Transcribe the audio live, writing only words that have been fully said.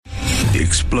The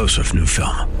explosive new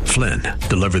film, Flynn,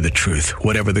 deliver the truth,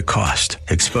 whatever the cost,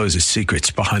 exposes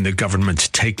secrets behind the government's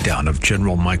takedown of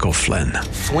General Michael Flynn.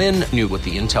 Flynn knew what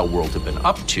the intel world had been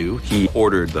up to. He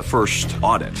ordered the first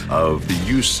audit of the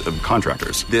use of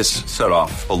contractors. This set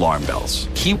off alarm bells.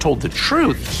 He told the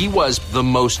truth. He was the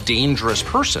most dangerous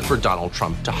person for Donald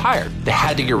Trump to hire. They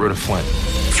had to get rid of Flynn.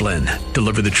 Flynn,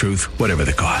 deliver the truth, whatever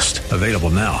the cost. Available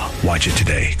now. Watch it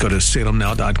today. Go to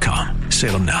salemnow.com.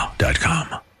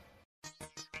 salemnow.com.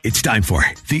 It's time for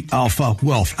the Alpha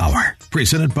Wealth Hour,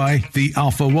 presented by the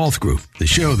Alpha Wealth Group, the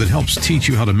show that helps teach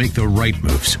you how to make the right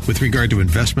moves with regard to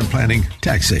investment planning,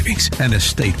 tax savings, and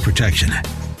estate protection.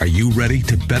 Are you ready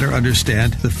to better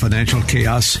understand the financial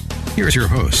chaos? Here's your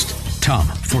host, Tom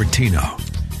Fortino.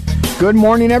 Good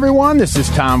morning, everyone. This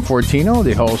is Tom Fortino,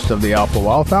 the host of the Alpha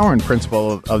Wealth Hour and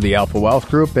principal of the Alpha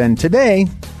Wealth Group. And today,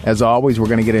 as always, we're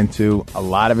going to get into a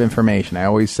lot of information. I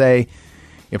always say,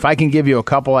 if I can give you a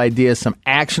couple ideas, some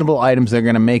actionable items that are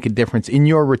going to make a difference in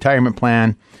your retirement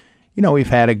plan, you know, we've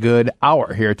had a good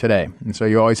hour here today. And so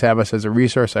you always have us as a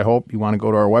resource. I hope you want to go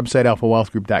to our website,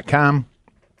 alphawealthgroup.com.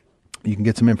 You can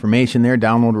get some information there,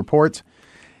 download reports,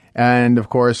 and, of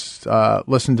course,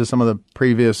 listen to some of the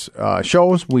previous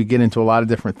shows. We get into a lot of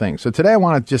different things. So today I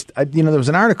want to just, there was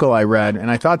an article I read,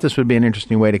 and I thought this would be an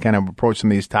interesting way to kind of approach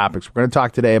some of these topics. We're going to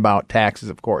talk today about taxes,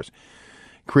 of course,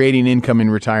 creating income in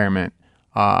retirement.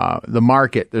 The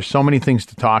market. There's so many things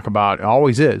to talk about. It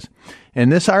always is.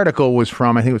 And this article was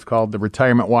from, I think it was called the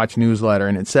Retirement Watch newsletter.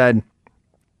 And it said,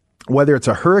 whether it's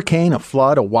a hurricane, a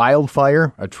flood, a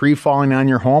wildfire, a tree falling on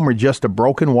your home, or just a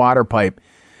broken water pipe,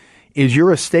 is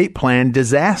your estate plan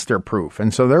disaster proof?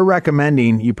 And so they're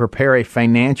recommending you prepare a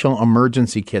financial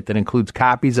emergency kit that includes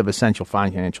copies of essential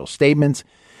financial statements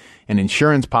and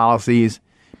insurance policies.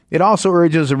 It also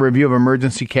urges a review of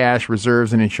emergency cash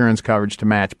reserves and insurance coverage to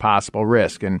match possible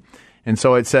risk. And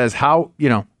so it says, how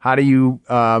do you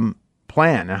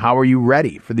plan? And how are you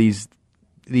ready for these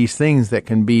things that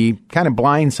can be kind of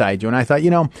blindside you? And I thought,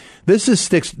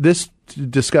 this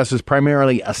discusses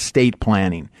primarily estate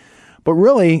planning, but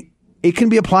really it can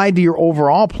be applied to your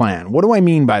overall plan. What do I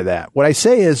mean by that? What I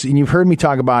say is, and you've heard me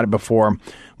talk about it before,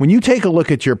 when you take a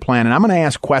look at your plan, and I'm going to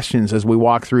ask questions as we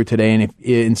walk through today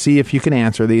and see if you can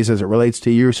answer these as it relates to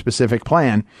your specific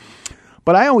plan.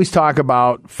 But I always talk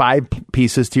about 5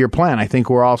 pieces to your plan. I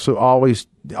think we're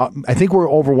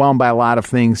overwhelmed by a lot of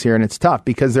things here, and it's tough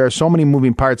because there are so many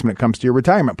moving parts when it comes to your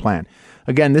retirement plan.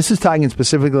 Again, this is talking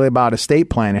specifically about estate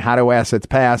planning, how do assets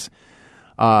pass,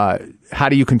 how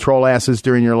do you control assets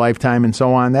during your lifetime, and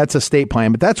so on. That's estate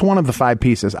plan, but that's one of the 5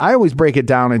 pieces. I always break it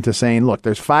down into saying, look,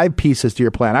 there's 5 pieces to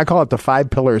your plan. I call it the 5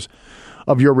 pillars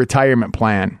of your retirement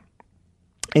plan.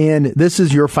 And this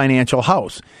is your financial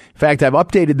house. In fact, I've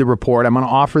updated the report. I'm going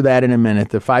to offer that in a minute.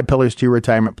 The 5 pillars to your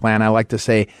retirement plan. I like to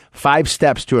say 5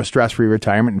 steps to a stress-free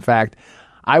retirement. In fact,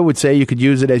 I would say you could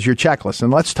use it as your checklist.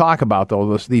 And let's talk about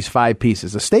these 5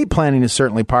 pieces. Estate planning is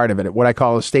certainly part of it, what I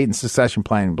call estate and succession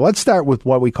planning. But let's start with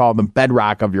what we call the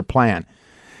bedrock of your plan.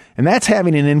 And that's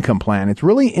having an income plan. It's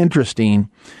really interesting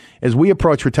as we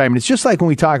approach retirement. It's just like when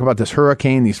we talk about this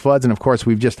hurricane, these floods, and of course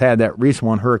we've just had that recent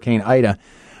one, Hurricane Ida.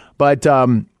 But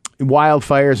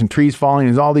wildfires and trees falling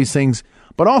and all these things.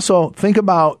 But also think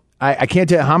about, I can't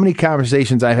tell you how many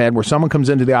conversations I've had where someone comes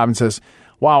into the office and says,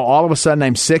 wow, all of a sudden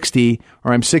I'm 60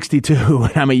 or I'm 62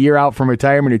 and I'm a year out from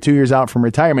retirement or 2 years out from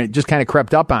retirement. It just kind of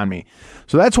crept up on me.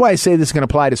 So that's why I say this can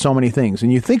apply to so many things.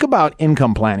 And you think about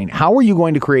income planning. How are you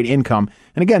going to create income?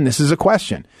 And again, this is a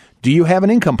question. Do you have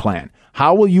an income plan?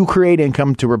 How will you create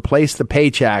income to replace the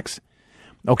paychecks,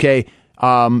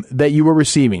 that you were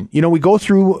receiving? We go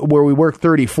through where we work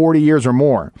 30, 40 years or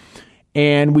more,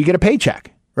 and we get a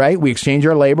paycheck. Right? We exchange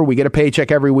our labor. We get a paycheck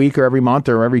every week or every month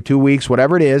or every 2 weeks,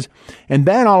 whatever it is. And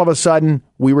then all of a sudden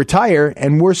we retire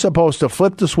and we're supposed to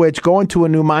flip the switch, go into a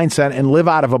new mindset and live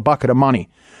out of a bucket of money.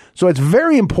 So it's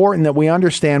very important that we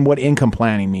understand what income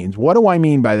planning means. What do I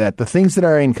mean by that? The things that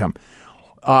are income.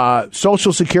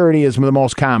 Social Security is the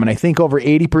most common. I think over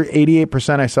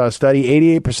 88%, I saw a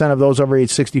study, 88% of those over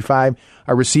age 65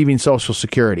 are receiving Social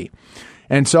Security.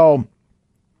 And so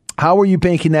how are you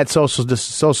making that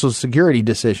Social Security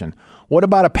decision? What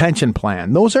about a pension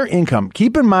plan? Those are income.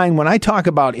 Keep in mind when I talk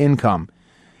about income,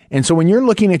 and so when you're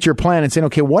looking at your plan and saying,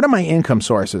 okay, what are my income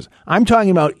sources? I'm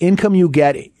talking about income you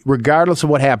get regardless of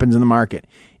what happens in the market.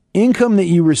 Income that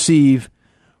you receive,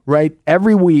 right,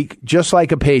 every week, just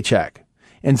like a paycheck.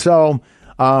 And so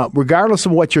regardless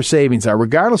of what your savings are,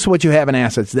 regardless of what you have in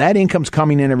assets, that income's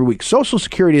coming in every week. Social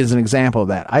Security is an example of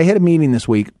that. I had a meeting this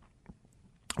week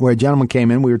where a gentleman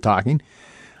came in, we were talking,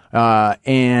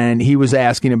 and he was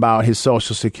asking about his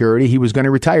Social Security. He was going to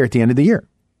retire at the end of the year.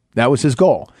 That was his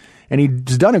goal. And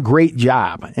he's done a great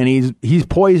job, and he's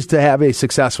poised to have a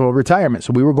successful retirement.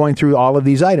 So we were going through all of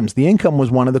these items. The income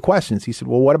was one of the questions. He said,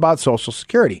 well, what about Social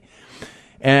Security?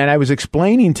 And I was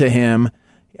explaining to him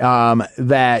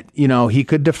that, he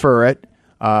could defer it,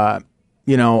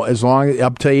 as long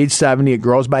up to age 70, it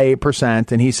grows by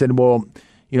 8%. And he said, well,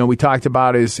 we talked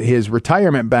about his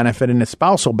retirement benefit and his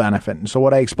spousal benefit. And so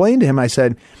what I explained to him, I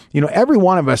said, every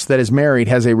one of us that is married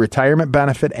has a retirement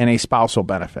benefit and a spousal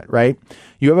benefit, right?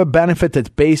 You have a benefit that's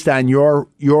based on your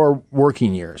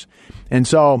working years. And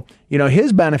so,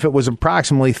 his benefit was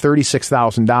approximately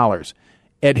 $36,000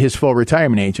 at his full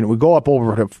retirement age. And it would go up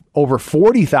over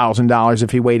 $40,000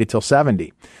 if he waited till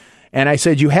 70. And I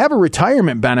said, you have a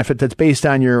retirement benefit that's based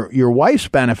on your wife's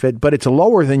benefit, but it's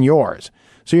lower than yours.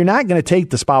 So you're not going to take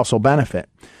the spousal benefit.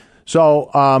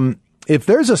 So if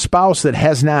there's a spouse that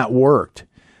has not worked,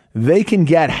 they can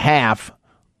get half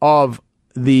of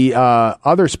the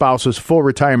other spouse's full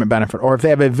retirement benefit, or if they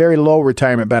have a very low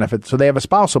retirement benefit, so they have a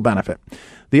spousal benefit.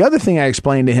 The other thing I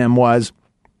explained to him was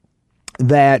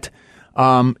that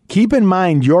keep in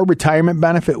mind your retirement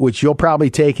benefit, which you'll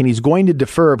probably take, and he's going to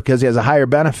defer because he has a higher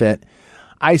benefit.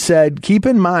 I said, keep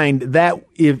in mind that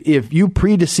if you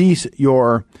predecease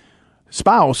your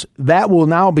spouse, that will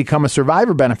now become a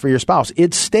survivor benefit for your spouse.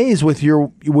 It stays with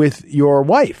your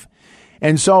wife.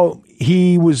 And so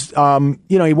he was,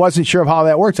 he wasn't sure of how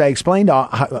that works. I explained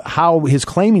how his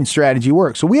claiming strategy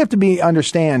works. So we have to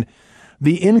understand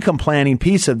the income planning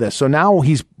piece of this. So now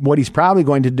what he's probably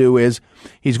going to do is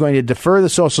he's going to defer the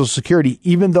Social Security,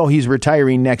 even though he's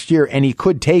retiring next year, and he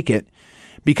could take it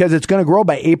because it's going to grow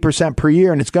by 8% per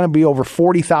year, and it's going to be over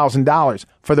 $40,000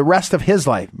 for the rest of his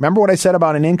life. Remember what I said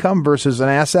about an income versus an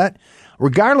asset?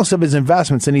 Regardless of his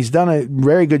investments, and he's done a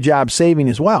very good job saving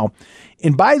as well.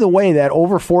 And by the way, that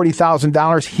over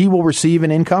 $40,000 he will receive in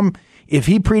income, if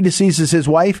he predeceases his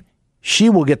wife, she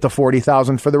will get the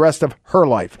 $40,000 for the rest of her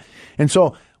life. And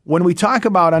so when we talk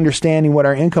about understanding what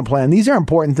our income plan, these are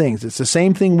important things. It's the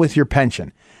same thing with your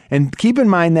pension. And keep in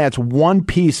mind that's one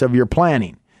piece of your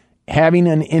planning, having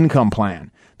an income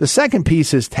plan. The second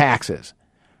piece is taxes,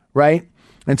 right?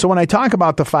 And so when I talk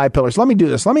about the 5 pillars, let me do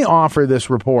this. Let me offer this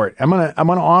report. I'm gonna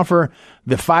offer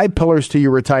the 5 pillars to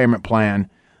your retirement plan.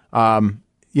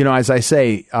 As I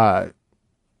say,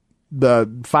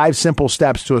 the 5 simple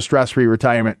steps to a stress-free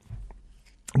retirement.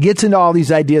 Gets into all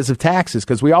these ideas of taxes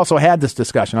because we also had this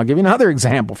discussion. I'll give you another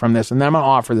example from this, and then I'm going to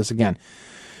offer this again.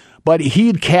 But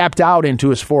he'd capped out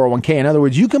into his 401k. In other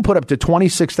words, you can put up to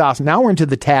 $26,000. Now we're into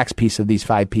the tax piece of these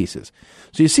 5 pieces.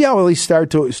 So you see how these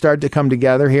start to come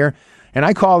together here? And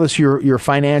I call this your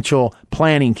financial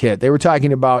planning kit. They were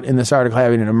talking about in this article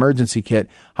having an emergency kit.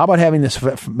 How about having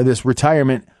this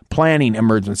retirement planning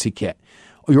emergency kit,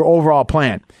 your overall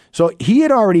plan? So he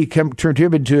had already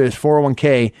contributed to his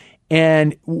 401k.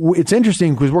 And it's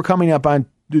interesting because we're coming up on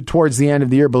towards the end of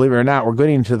the year, believe it or not. We're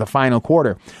getting into the final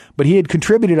quarter. But he had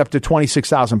contributed up to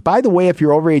 $26,000. By the way, if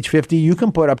you're over age 50, you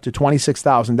can put up to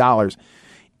 $26,000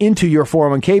 into your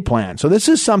 401k plan. So this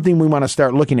is something we want to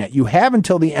start looking at. You have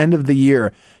until the end of the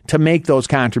year to make those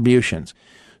contributions.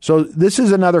 So this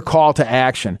is another call to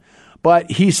action. But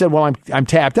he said, well, I'm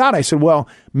tapped out. I said, well,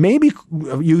 maybe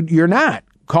you're not.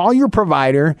 Call your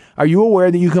provider. Are you aware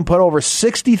that you can put over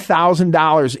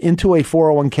 $60,000 into a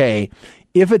 401k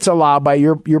if it's allowed by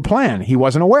your plan? He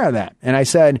wasn't aware of that. And I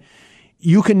said,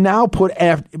 you can now put,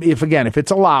 if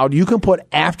it's allowed, you can put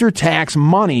after-tax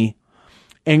money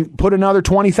and put another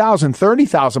 $20,000,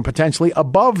 $30,000 potentially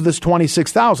above this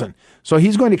 $26,000. So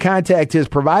he's going to contact his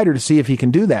provider to see if he can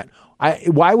do that.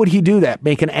 Why would he do that?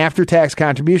 Make an after-tax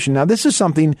contribution. Now, this is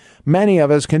something many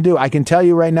of us can do. I can tell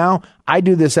you right now, I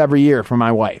do this every year for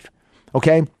my wife.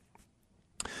 Okay?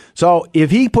 So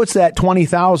if he puts that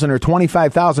 $20,000 or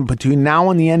 $25,000 between now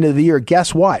and the end of the year,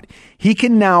 guess what? He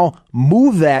can now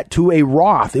move that to a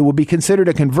Roth. It will be considered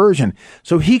a conversion.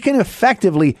 So he can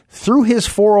effectively, through his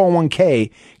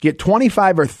 401k, get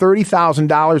 $25,000 or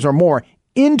 $30,000 or more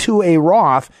into a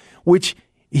Roth, which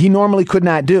he normally could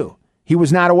not do. He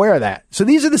was not aware of that. So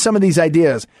these are some of these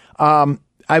ideas. So I'm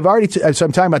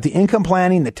talking about the income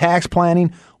planning, the tax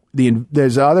planning.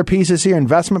 There's other pieces here,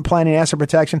 investment planning, asset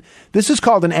protection. This is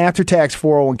called an after-tax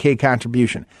 401k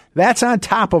contribution. That's on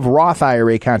top of Roth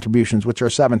IRA contributions, which are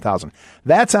 $7,000.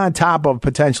 That's on top of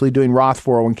potentially doing Roth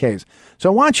 401ks. So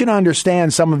I want you to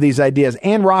understand some of these ideas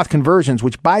and Roth conversions,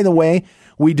 which, by the way,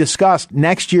 we discussed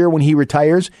next year when he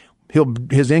retires,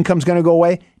 his income's going to go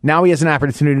away. Now he has an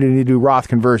opportunity to do Roth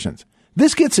conversions.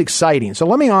 This gets exciting. So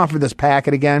let me offer this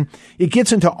packet again. It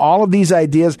gets into all of these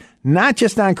ideas, not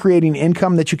just on creating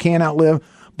income that you can't outlive,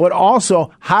 but also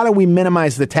how do we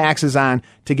minimize the taxes on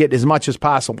to get as much as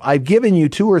possible. I've given you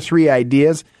 2 or 3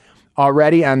 ideas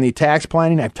already on the tax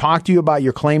planning. I've talked to you about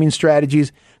your claiming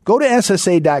strategies. Go to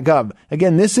SSA.gov.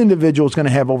 Again, this individual is going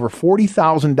to have over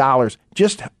 $40,000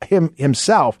 just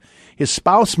himself. His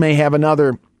spouse may have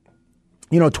another,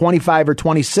 $25,000 or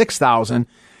 $26,000.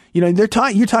 You're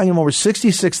talking over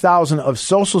 $66,000 of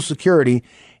Social Security.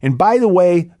 And by the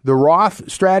way, the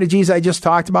Roth strategies I just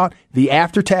talked about, the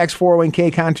after-tax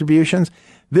 401k contributions,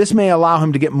 this may allow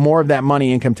him to get more of that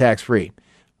money income tax-free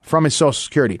from his Social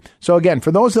Security. So again,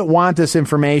 for those that want this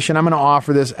information, I'm going to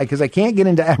offer this because I can't get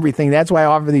into everything. That's why I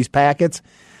offer these packets.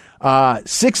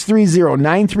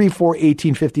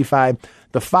 630-934-1855.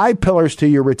 The 5 pillars to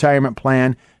your retirement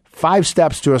plan. 5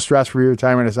 steps to a stress-free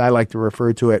retirement, as I like to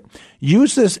refer to it.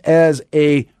 Use this as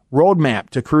a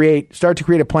roadmap to start to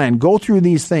create a plan. Go through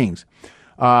these things.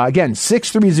 Again,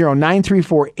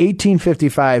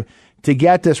 630-934-1855 to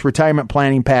get this retirement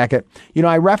planning packet.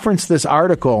 I referenced this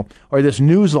article or this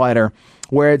newsletter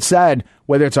where it said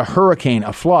whether it's a hurricane,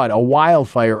 a flood, a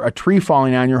wildfire, a tree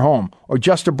falling on your home, or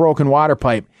just a broken water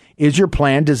pipe, is your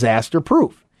plan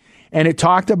disaster-proof? And it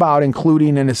talked about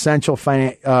including an essential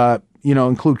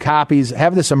include copies,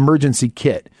 have this emergency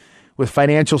kit with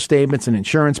financial statements and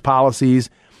insurance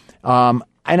policies. And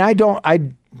I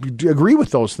agree with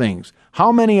those things.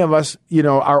 How many of us,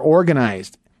 are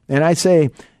organized? And I say,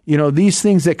 these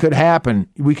things that could happen,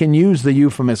 we can use the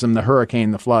euphemism, the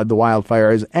hurricane, the flood, the wildfire,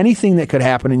 as anything that could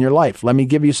happen in your life. Let me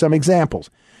give you some examples.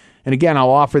 And again, I'll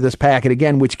offer this packet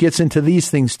again, which gets into these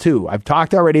things too. I've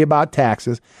talked already about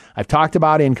taxes. I've talked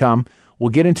about income. We'll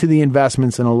get into the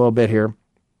investments in a little bit here.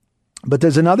 But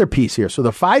there's another piece here. So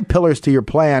the 5 pillars to your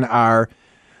plan are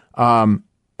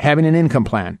having an income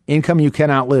plan, income you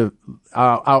cannot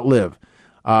outlive,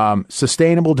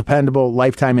 sustainable, dependable,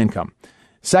 lifetime income.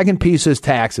 Second piece is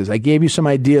taxes. I gave you some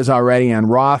ideas already on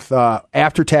Roth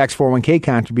after-tax 401k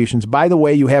contributions. By the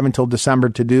way, you have until December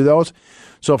to do those.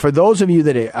 So for those of you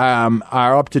that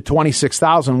are up to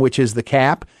 $26,000, which is the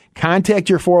cap, contact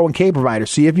your 401k provider.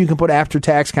 See if you can put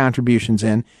after-tax contributions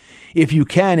in. If you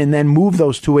can, and then move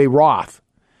those to a Roth.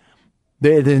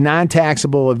 The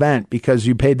non-taxable event because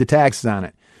you paid the taxes on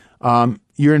it.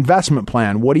 Your investment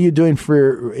plan. What are you doing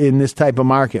in this type of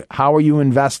market? How are you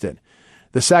invested?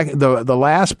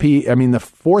 The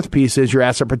fourth piece is your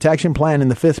asset protection plan,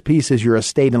 and the 5th piece is your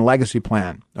estate and legacy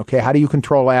plan. Okay, how do you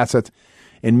control assets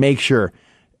and make sure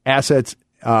assets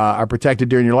are protected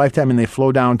during your lifetime and they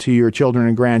flow down to your children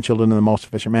and grandchildren in the most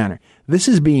efficient manner? This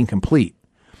is being complete.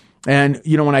 And,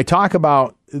 when I talk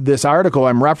about this article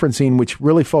I'm referencing, which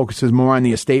really focuses more on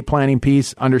the estate planning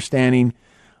piece, understanding,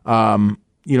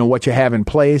 what you have in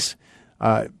place,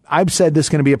 I've said this is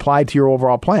going to be applied to your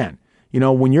overall plan.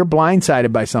 When you're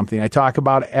blindsided by something, I talk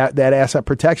about that asset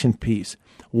protection piece,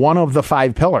 one of the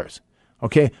 5 pillars.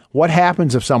 Okay, what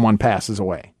happens if someone passes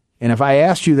away? And if I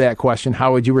asked you that question,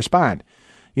 how would you respond?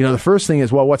 The first thing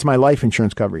is, well, what's my life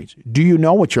insurance coverage? Do you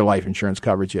know what your life insurance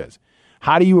coverage is?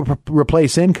 How do you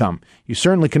replace income? You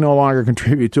certainly can no longer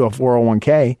contribute to a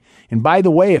 401k. And by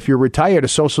the way, if you're retired, a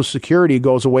Social Security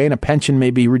goes away and a pension may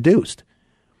be reduced.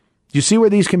 Do you see where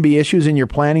these can be issues in your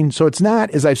planning? So it's not,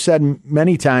 as I've said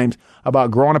many times, about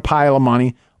growing a pile of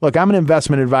money. Look, I'm an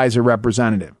investment advisor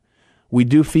representative. We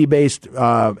do fee-based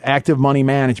active money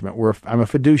management. I'm a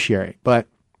fiduciary, but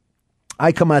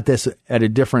I come at this at a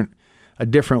different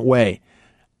way.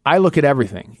 I look at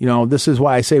everything. This is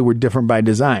why I say we're different by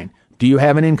design. Do you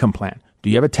have an income plan? Do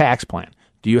you have a tax plan?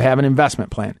 Do you have an investment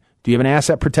plan? Do you have an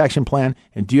asset protection plan?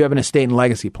 And do you have an estate and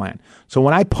legacy plan? So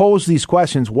when I pose these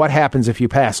questions, what happens if you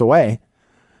pass away?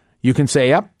 You can say,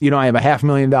 yep, I have a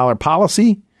 $500,000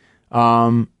 policy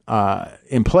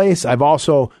in place. I've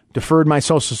also deferred my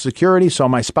Social Security, so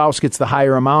my spouse gets the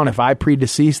higher amount if I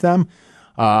predecease them.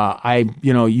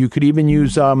 You could even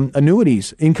use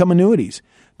annuities, income annuities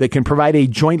that can provide a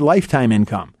joint lifetime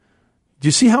income. Do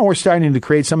you see how we're starting to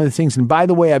create some of the things? And by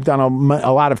the way, I've done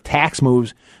a lot of tax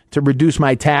moves to reduce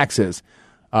my taxes,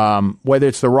 whether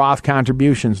it's the Roth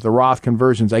contributions, the Roth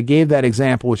conversions. I gave that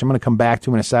example, which I'm going to come back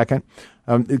to in a second,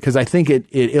 because I think it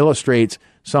illustrates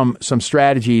some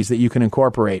strategies that you can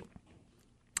incorporate.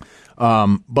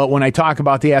 But when I talk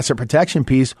about the asset protection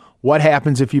piece, what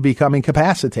happens if you become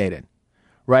incapacitated?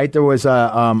 Right? There was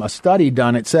a study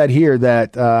done. It said here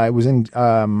that it was in,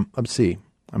 let's see.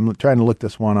 I'm trying to look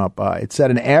this one up. It said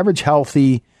an average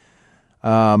healthy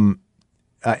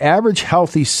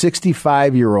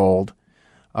 65-year-old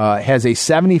has a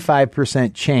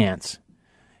 75% chance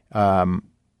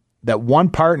that one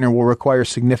partner will require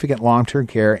significant long-term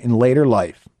care in later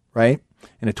life, right?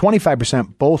 And a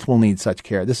 25% both will need such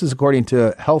care. This is according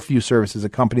to HealthView Services, a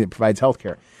company that provides health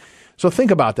care. So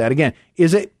think about that. Again,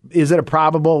 is it a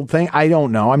probable thing? I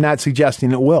don't know. I'm not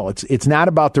suggesting it will. It's not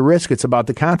about the risk. It's about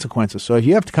the consequences. So if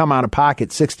you have to come out of pocket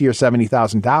 $60,000 or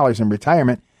 $70,000 in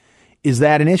retirement, is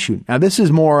that an issue? Now, this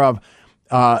is more of,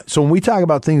 so when we talk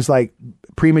about things like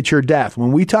premature death,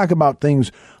 when we talk about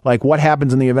things like what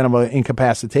happens in the event of an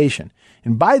incapacitation,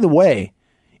 and by the way,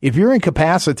 if you're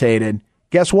incapacitated,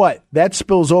 guess what? That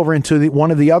spills over into one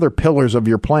of the other pillars of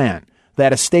your plan,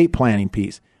 that estate planning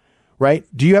piece. Right?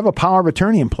 Do you have a power of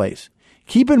attorney in place?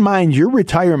 Keep in mind your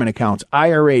retirement accounts,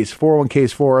 IRAs,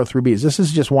 401ks, 403bs. This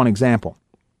is just one example.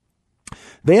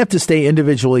 They have to stay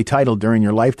individually titled during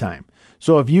your lifetime.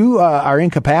 So if you are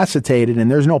incapacitated and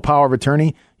there's no power of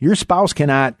attorney, your spouse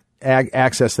cannot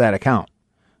access that account.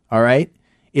 All right?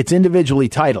 It's individually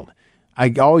titled.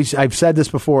 I've said this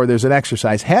before. There's an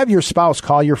exercise. Have your spouse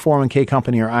call your 401k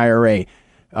company or IRA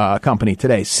company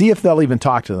today. See if they'll even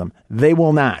talk to them. They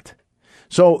will not.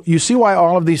 So you see why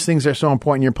all of these things are so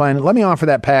important in your plan. Let me offer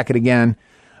that packet again.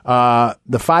 The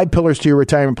 5 pillars to your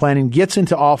retirement planning gets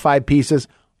into all 5 pieces: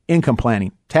 income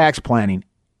planning, tax planning,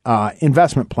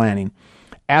 investment planning,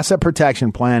 asset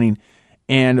protection planning,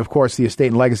 and, of course, the estate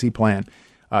and legacy plan.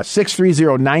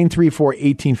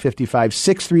 630-934-1855,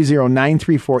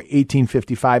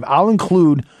 630-934-1855. I'll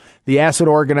include the asset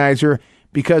organizer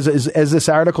because, as this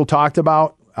article talked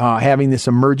about, having this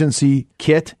emergency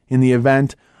kit in the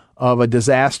event of a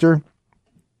disaster.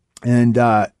 And,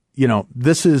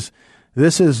 this is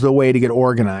the way to get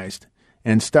organized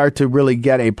and start to really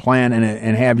get a plan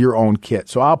and have your own kit.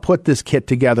 So I'll put this kit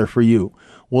together for you.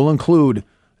 We'll include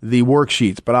the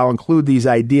worksheets, but I'll include these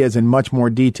ideas in much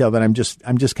more detail that I'm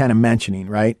just kind of mentioning,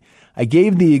 right? I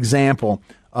gave the example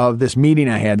of this meeting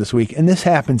I had this week, and this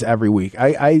happens every week.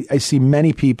 I see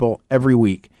many people every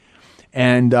week.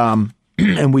 And,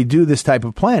 and we do this type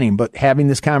of planning, but having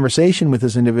this conversation with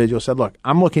this individual said, look,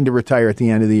 I'm looking to retire at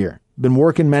the end of the year. Been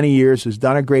working many years, has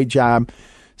done a great job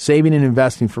saving and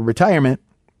investing for retirement,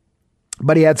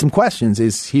 but he had some questions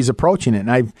as he's approaching it.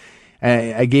 And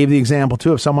I gave the example,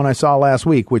 too, of someone I saw last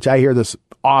week, which I hear this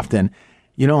often.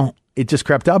 It just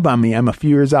crept up on me. I'm a few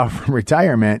years out from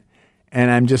retirement, and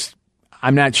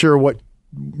I'm not sure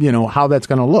how that's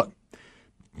going to look.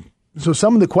 So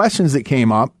some of the questions that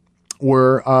came up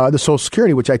were the Social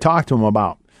Security, which I talked to him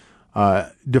about,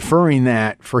 deferring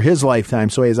that for his lifetime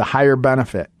so he has a higher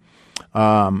benefit.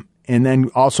 And then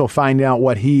also finding out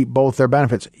both their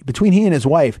benefits. Between he and his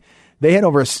wife, they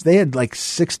had like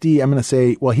 60, I'm going to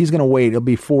say, well, he's going to wait. It'll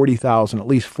be 40,000, at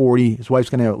least 40. His wife's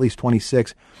going to have at least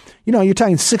 26. You're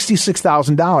talking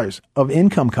 $66,000 of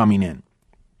income coming in.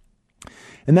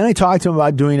 And then I talked to him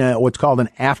about doing what's called an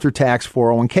after-tax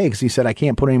 401k because he said, I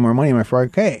can't put any more money in my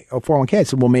 401k. I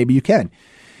said, well, maybe you can.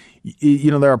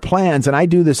 There are plans, and I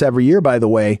do this every year, by the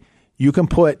way. You can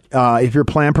put, if your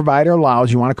plan provider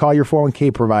allows, you want to call your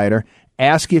 401k provider,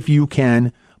 ask if you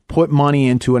can put money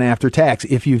into an after-tax.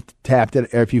 If you've tapped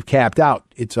it, or if you've capped out,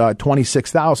 it's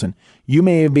 $26,000. You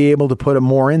may be able to put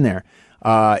more in there.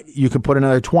 You could put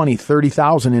another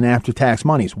 $30,000 in after-tax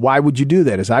monies. Why would you do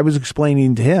that? As I was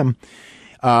explaining to him,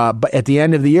 but at the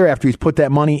end of the year, after he's put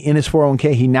that money in his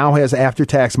 401k, he now has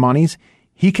after-tax monies.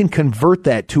 He can convert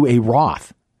that to a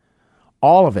Roth,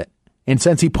 all of it. And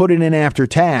since he put it in after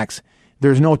tax,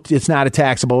 it's not a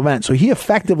taxable event. So he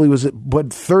effectively put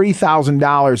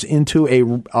 $30,000 into a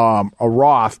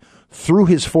Roth through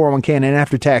his 401k and an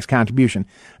after-tax contribution.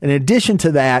 In addition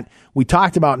to that, we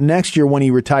talked about next year when he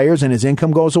retires and his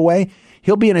income goes away,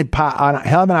 he'll have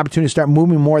an opportunity to start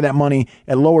moving more of that money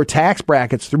at lower tax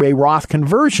brackets through a Roth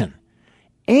conversion.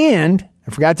 And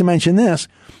I forgot to mention this,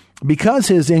 because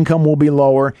his income will be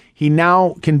lower, he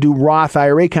now can do Roth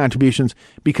IRA contributions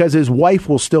because his wife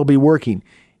will still be working.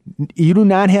 You do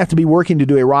not have to be working to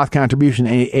do a Roth contribution.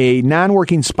 A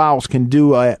non-working spouse can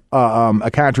do a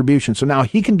contribution. So now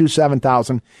he can do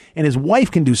 $7,000 and his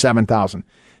wife can do $7,000.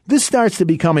 This starts to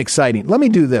become exciting. Let me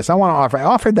do this. I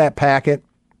offered that packet,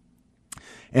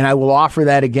 and I will offer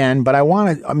that again, but I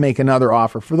want to make another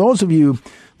offer. For those of you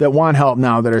that want help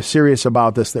now, that are serious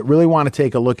about this, that really want to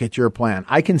take a look at your plan,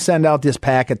 I can send out this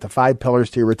packet, the 5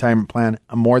 pillars to your retirement plan.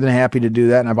 I'm more than happy to do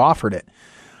that, and I've offered it.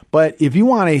 But if you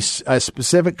want a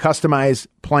specific customized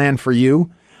plan for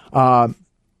you,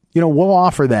 we'll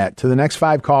offer that to the next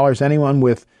 5 callers. Anyone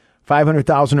with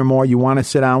 $500,000 or more, you want to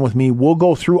sit down with me, we'll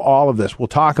go through all of this. We'll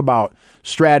talk about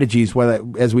strategies, whether,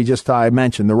 as we just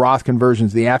mentioned, the Roth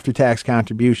conversions, the after-tax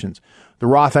contributions, the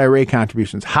Roth IRA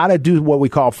contributions, how to do what we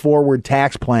call forward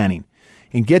tax planning,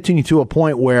 and getting you to a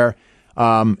point where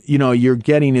you're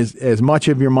getting as much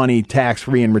of your money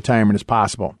tax-free in retirement as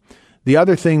possible. The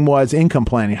other thing was income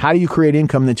planning. How do you create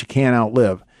income that you can't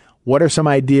outlive? What are some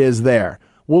ideas there?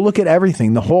 We'll look at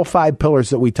everything, the whole 5 pillars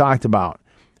that we talked about.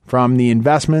 From the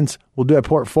investments, we'll do a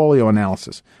portfolio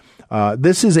analysis.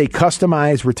 This is a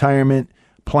customized retirement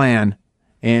plan.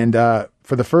 And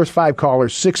for the first 5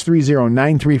 callers,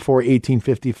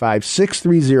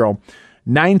 630-934-1855,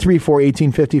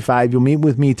 630-934-1855. You'll meet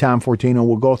with me, Tom Fortino.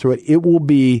 We'll go through it. It will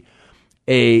be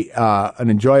an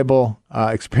enjoyable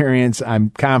experience.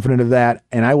 I'm confident of that.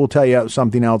 And I will tell you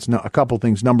something else, a couple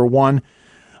things. Number one,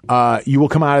 you will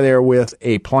come out of there with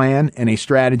a plan and a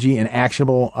strategy and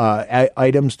actionable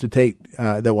items to take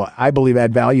that will, I believe,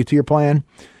 add value to your plan.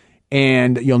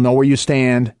 And you'll know where you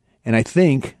stand. And I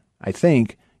think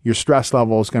your stress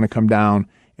level is going to come down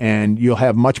and you'll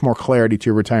have much more clarity to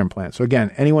your retirement plan. So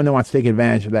again, anyone that wants to take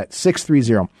advantage of that,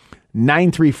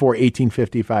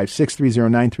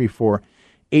 630-934-1855,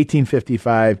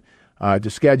 630-934-1855 to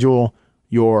schedule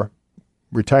your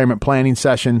retirement planning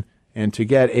session and to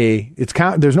get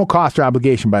there's no cost or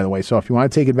obligation, by the way. So if you want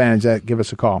to take advantage of that, give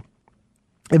us a call.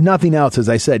 If nothing else, as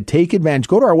I said, take advantage.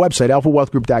 Go to our website,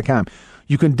 alphawealthgroup.com.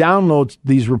 You can download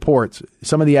these reports,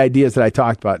 some of the ideas that I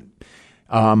talked about.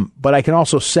 But I can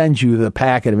also send you the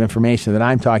packet of information that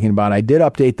I'm talking about. I did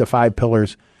update the 5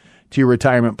 pillars to your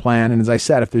retirement plan. And as I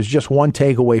said, if there's just one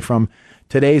takeaway from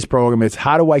today's program, it's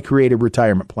how do I create a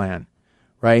retirement plan,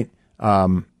 right?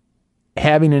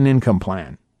 Having an income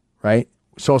plan, right?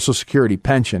 Social Security,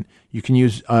 pension. You can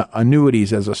use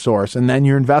annuities as a source. And then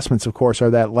your investments, of course, are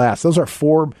that last. Those are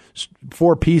four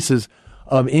pieces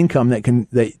of income that can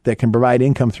provide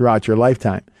income throughout your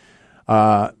lifetime.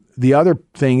 The other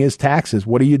thing is taxes.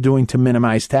 What are you doing to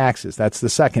minimize taxes? That's the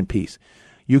second piece.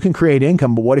 You can create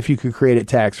income, but what if you could create it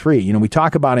tax-free? We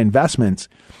talk about investments.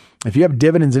 If you have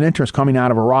dividends and interest coming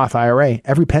out of a Roth IRA,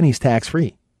 every penny's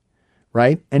tax-free,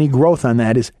 right? Any growth on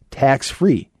that is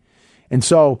tax-free. And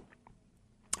so,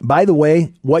 by the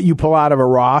way, what you pull out of a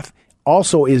Roth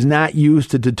also is not used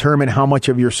to determine how much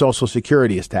of your Social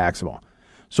Security is taxable.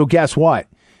 So guess what?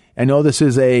 I know this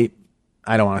is I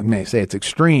don't want to say it's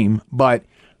extreme, but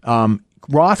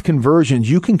Roth conversions,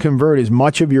 you can convert as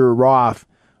much of your Roth,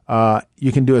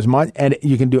 you can do as much, and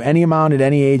you can do any amount at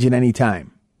any age at any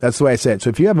time. That's the way I say it.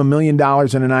 So if you have $1 million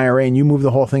in an IRA and you move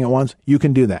the whole thing at once, you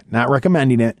can do that. Not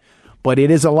recommending it, but it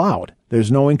is allowed.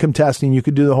 There's no income testing. You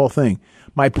could do the whole thing.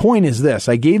 My point is this.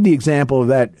 I gave the example of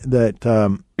that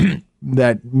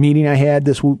meeting I had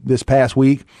this past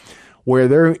week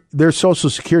where their Social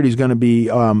Security is going to be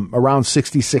around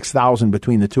 $66,000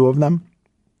 between the two of them.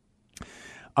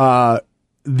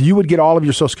 You would get all of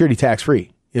your Social Security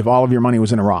tax-free if all of your money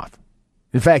was in a Roth.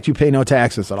 In fact, you pay no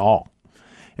taxes at all.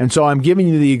 And so I'm giving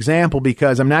you the example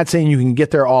because I'm not saying you can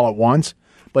get there all at once,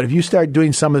 but if you start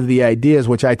doing some of the ideas,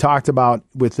 which I talked about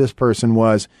with this person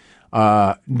was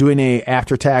doing a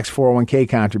after-tax 401k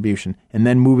contribution and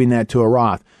then moving that to a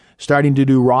Roth, starting to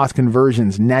do Roth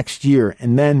conversions next year,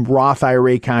 and then Roth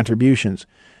IRA contributions.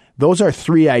 Those are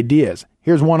 3 ideas.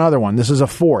 Here's one other one. This is a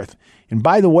 4th. And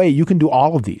by the way, you can do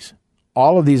all of these.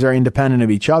 All of these are independent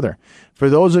of each other. For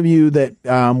those of you that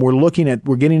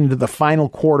we're getting into the final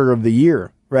quarter of the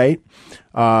year, right?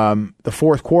 The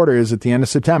 4th quarter is at the end of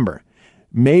September.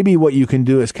 Maybe what you can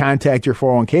do is contact your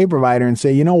 401k provider and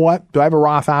say, you know what? Do I have a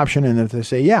Roth option? And if they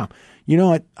say, yeah, you know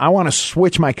what? I want to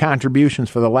switch my contributions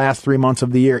for the last 3 months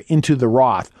of the year into the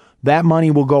Roth. That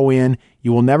money will go in.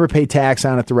 You will never pay tax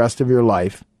on it the rest of your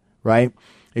life, right?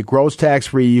 It grows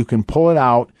tax-free. You can pull it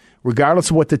out regardless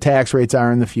of what the tax rates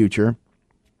are in the future.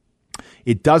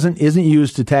 It isn't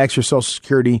used to tax your Social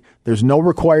Security. There's no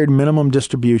required minimum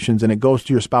distributions, and it goes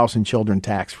to your spouse and children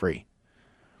tax-free.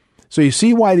 So you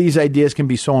see why these ideas can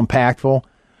be so impactful.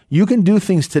 You can do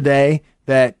things today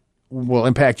that will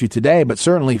impact you today, but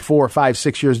certainly 4, 5,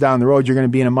 6 years down the road, you're going to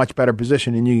be in a much better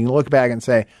position, and you can look back and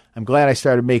say, I'm glad I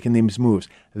started making these moves.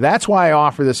 That's why I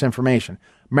offer this information.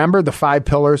 Remember the 5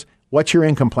 pillars? What's your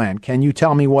income plan? Can you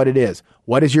tell me what it is?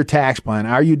 What is your tax plan?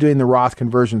 Are you doing the Roth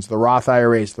conversions, the Roth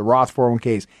IRAs, the Roth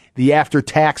 401ks, the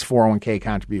after-tax 401k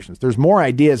contributions? There's more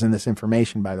ideas in this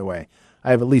information, by the way.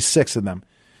 I have at least 6 of them.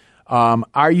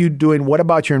 Are you doing, what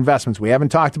about your investments? We haven't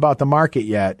talked about the market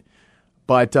yet,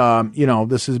 but,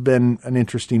 this has been an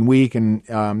interesting week, and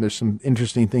there's some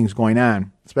interesting things going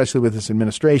on, especially with this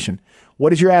administration.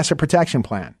 What is your asset protection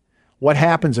plan? What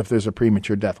happens if there's a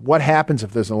premature death? What happens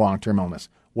if there's a long-term illness?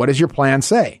 What does your plan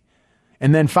say?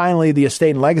 And then finally, the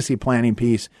estate and legacy planning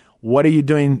piece. What are you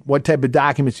doing? What type of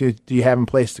documents do you have in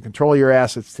place to control your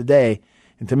assets today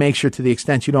and to make sure to the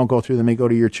extent you don't go through them, they go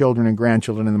to your children and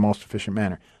grandchildren in the most efficient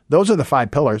manner? Those are the 5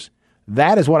 pillars.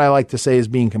 That is what I like to say is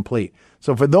being complete.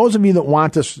 So for those of you that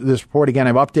want this report, again,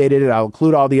 I've updated it. I'll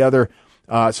include all the other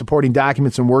supporting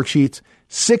documents and worksheets.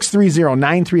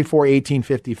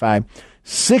 630-934-1855.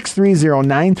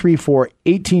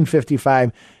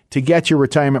 630-934-1855 to get your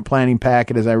retirement planning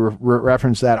packet, as I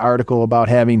referenced that article about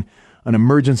having an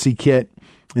emergency kit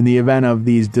in the event of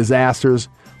these disasters.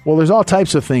 Well, there's all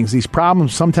types of things, these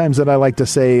problems sometimes that I like to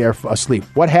say are asleep.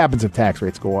 What happens if tax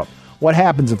rates go up? What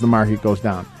happens if the market goes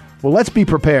down? Well, let's be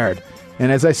prepared. And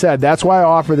as I said, that's why I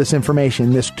offer this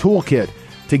information, this toolkit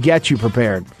to get you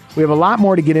prepared. We have a lot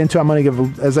more to get into. I'm going to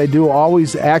give, as I do,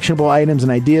 always actionable items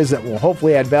and ideas that will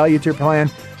hopefully add value to your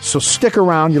plan. So stick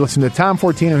around. You're listening to Tom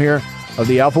Fortino here of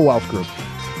the Alpha Wealth Group.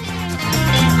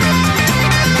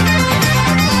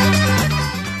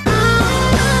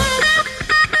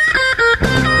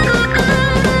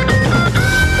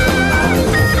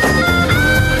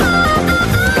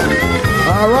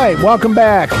 All right, welcome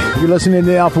back. You're listening to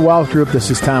the Alpha Wealth Group. This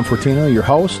is Tom Fortino, your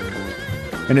host.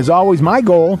 And as always, my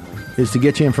goal is to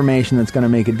get you information that's going to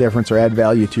make a difference or add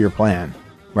value to your plan,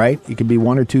 right? It could be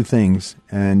one or two things.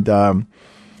 And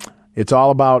it's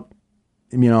all about,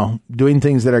 doing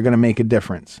things that are going to make a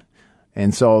difference.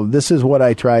 And so this is what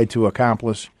I try to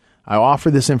accomplish. I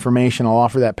offer this information. I'll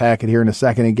offer that packet here in a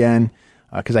second again,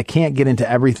 because I can't get into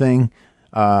everything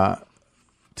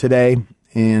today.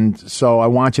 And so I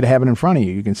want you to have it in front of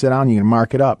you. You can sit down, you can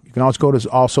mark it up. You can also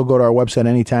go to our website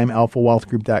anytime,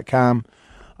 alphawealthgroup.com.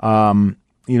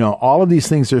 All of these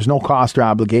things, there's no cost or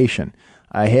obligation.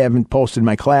 I haven't posted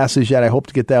my classes yet. I hope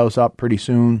to get those up pretty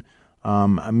soon.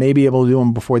 I may be able to do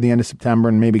them before the end of September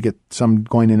and maybe get some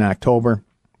going in October,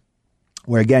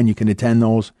 where, again, you can attend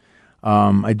those.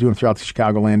 I do them throughout the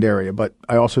Chicagoland area, but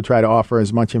I also try to offer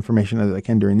as much information as I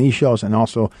can during these shows, and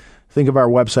also think of our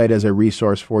website as a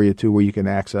resource for you, too, where you can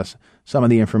access some of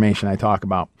the information I talk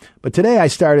about. But today I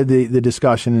started the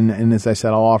discussion, and as I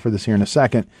said, I'll offer this here in a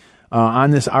second,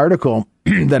 on this article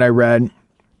that I read.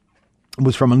 It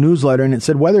was from a newsletter, and it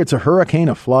said, whether it's a hurricane,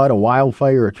 a flood, a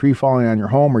wildfire, a tree falling on your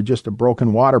home, or just a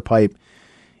broken water pipe,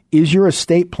 is your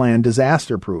estate plan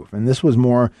disaster-proof? And this was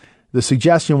more, the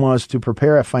suggestion was to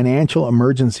prepare a financial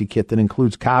emergency kit that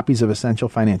includes copies of essential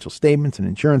financial statements and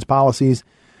insurance policies,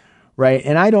 right?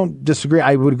 And I don't disagree.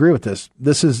 I would agree with this.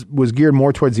 This was geared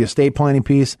more towards the estate planning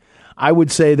piece. I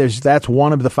would say that's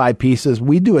one of the 5 pieces.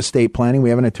 We do estate planning. We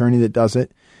have an attorney that does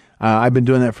it. I've been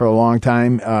doing that for a long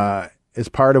time as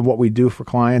part of what we do for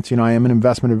clients. I am an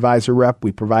investment advisor rep.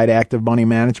 We provide active money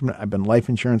management. I've been life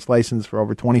insurance licensed for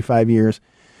over 25 years.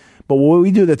 But what we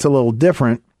do that's a little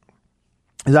different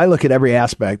is I look at every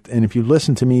aspect. And if you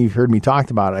listen to me, you've heard me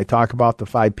talk about it. I talk about the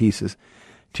 5 pieces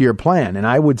to your plan. And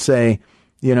I would say,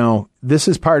 this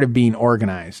is part of being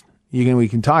organized. We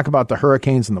can talk about the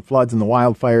hurricanes and the floods and the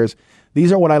wildfires.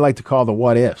 These are what I like to call the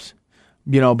what ifs.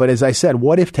 But as I said,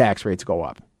 what if tax rates go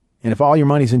up? And if all your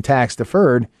money's in tax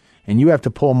deferred and you have to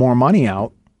pull more money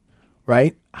out,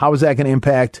 right? How is that going to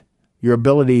impact your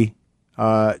ability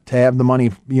to have the money?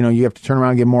 You have to turn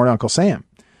around and give more to Uncle Sam,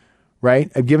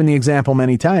 right? I've given the example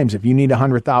many times. If you need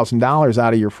 $100,000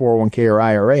 out of your 401k or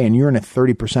IRA and you're in a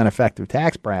 30% effective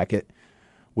tax bracket,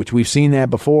 which we've seen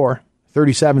that before,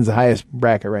 37 is the highest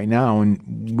bracket right now,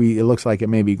 and it looks like it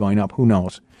may be going up. Who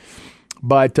knows?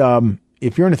 But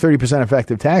if you're in a 30%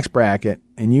 effective tax bracket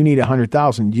and you need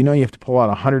 $100,000, you have to pull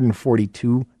out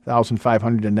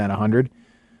 $142,500 and net $100,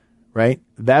 right?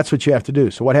 That's what you have to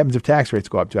do. So what happens if tax rates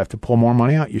go up? Do you have to pull more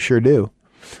money out? You sure do.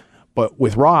 But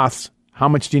with Roths, how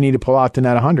much do you need to pull out to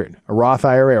net $100? A Roth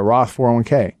IRA, a Roth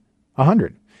 401k,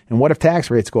 $100. And what if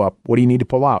tax rates go up? What do you need to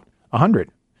pull out? $100.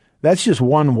 That's just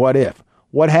one what if.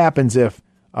 What happens if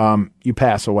you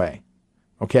pass away?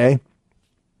 Okay?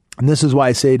 And this is why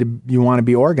I say you want to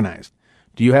be organized.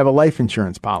 Do you have a life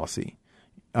insurance policy?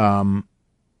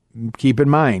 Keep in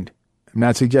mind, I'm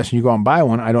not suggesting you go out and buy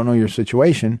one. I don't know your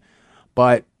situation,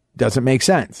 but does it make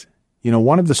sense?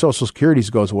 One of the Social Securities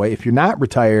goes away. If you're not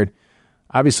retired,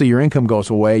 obviously your income goes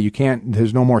away.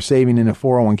 There's no more saving in a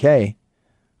 401k.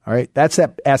 All right. That's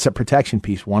that asset protection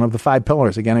piece. One of the 5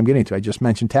 pillars. Again, I'm getting to, I just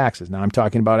mentioned taxes. Now I'm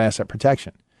talking about asset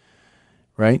protection,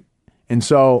 right? And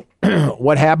so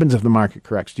what happens if the market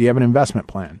corrects? Do you have an investment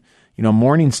plan?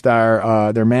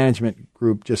 Morningstar, their management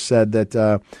group just said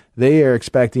that they are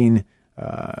expecting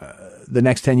the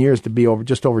next 10 years to be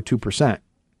just over 2%.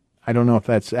 I don't know if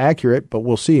that's accurate, but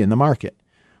we'll see in the market.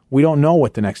 We don't know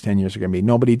what the next 10 years are going to be.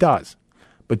 Nobody does.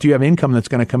 But do you have income that's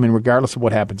going to come in regardless of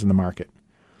what happens in the market?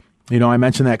 I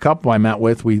mentioned that couple I met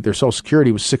with, their Social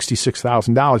Security was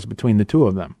 $66,000 between the two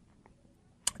of them.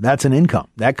 That's an income.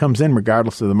 That comes in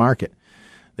regardless of the market.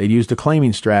 They used a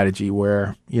claiming strategy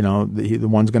where, the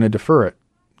one's going to defer it.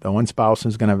 The one spouse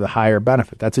is going to have the higher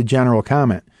benefit. That's a general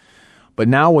comment. But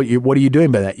now what are you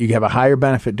doing by that? You have a higher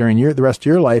benefit during the rest of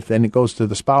your life, then it goes to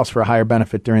the spouse for a higher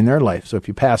benefit during their life. So if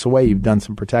you pass away, you've done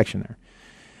some protection there.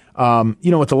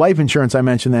 With the life insurance, I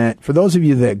mentioned that for those of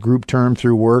you that group term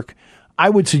through work, I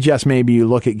would suggest maybe you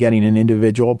look at getting an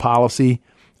individual policy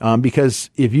because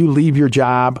if you leave your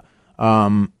job,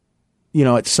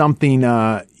 it's something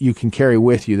you can carry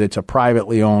with you that's a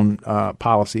privately owned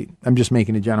policy. I'm just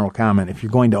making a general comment. If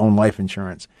you're going to own life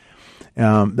insurance,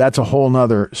 that's a whole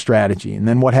nother strategy. And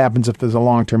then what happens if there's a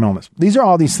long-term illness? These are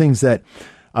all these things that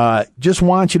just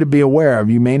want you to be aware of.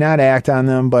 You may not act on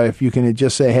them, but if you can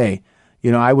just say, hey,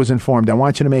 I was informed. I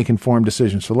want you to make informed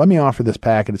decisions. So let me offer this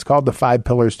packet. It's called the 5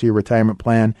 Pillars to Your Retirement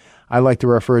Plan. I like to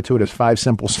refer to it as 5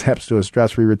 simple steps to a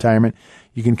stress-free retirement.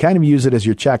 You can kind of use it as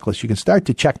your checklist. You can start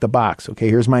to check the box. Okay,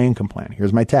 here's my income plan.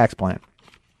 Here's my tax plan.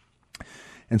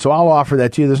 And so I'll offer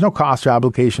that to you. There's no cost or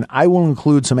obligation. I will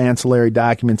include some ancillary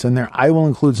documents in there. I will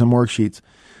include some worksheets.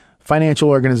 Financial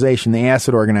organization, the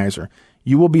asset organizer.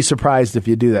 You will be surprised if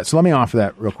you do that. So let me offer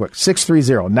that real quick.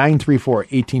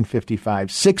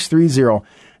 630-934-1855.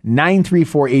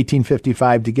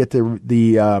 630-934-1855 to get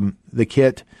the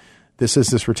kit. This is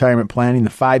this retirement planning, the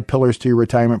 5 pillars to your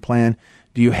retirement plan.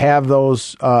 Do you have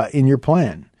those in your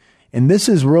plan? And this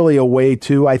is really a way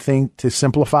to, I think, to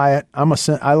simplify it.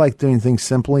 I like doing things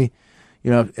simply.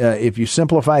 If you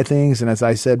simplify things, and as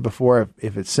I said before,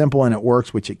 if it's simple and it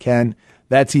works, which it can,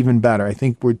 that's even better. I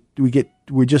think we're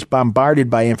just bombarded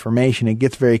by information. It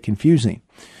gets very confusing.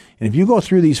 And if you go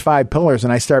through these 5 pillars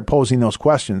and I start posing those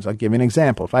questions, I'll give you an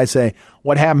example. If I say,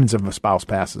 what happens if a spouse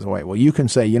passes away? Well, you can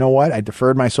say, you know what? I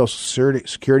deferred my Social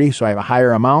Security, so I have a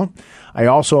higher amount. I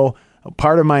also,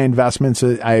 part of my investments,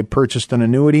 I purchased an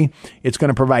annuity. It's going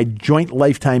to provide joint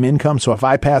lifetime income. So if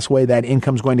I pass away, that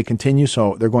income is going to continue.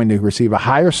 So they're going to receive a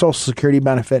higher Social Security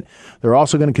benefit. They're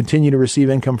also going to continue to receive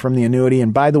income from the annuity.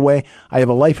 And by the way, I have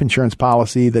a life insurance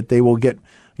policy that they will get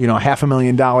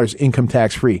 $500,000 income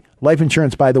tax free. Life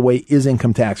insurance, by the way, is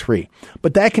income tax free.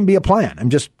 But that can be a plan. I'm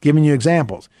just giving you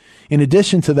examples. In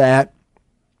addition to that,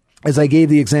 as I gave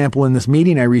the example in this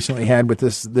meeting I recently had with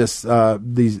this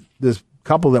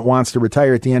couple that wants to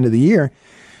retire at the end of the year,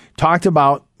 talked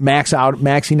about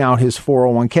maxing out his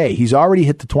 401k. He's already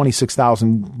hit the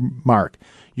 $26,000 mark.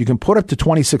 You can put up to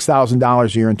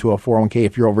 $26,000 a year into a 401k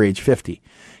if you're over age 50.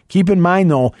 Keep in mind,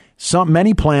 though,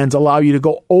 many plans allow you to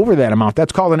go over that amount.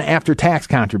 That's called an after-tax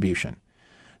contribution.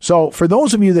 So for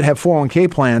those of you that have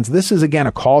 401k plans, this is, again,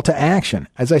 a call to action.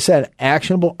 As I said,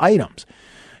 actionable items.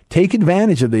 Take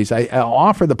advantage of these. I'll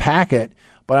offer the packet,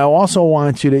 but I also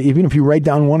want you to, even if you write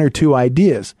down 1 or 2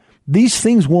 ideas, these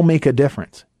things will make a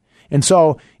difference. And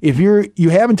so if you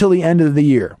have until the end of the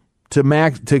year to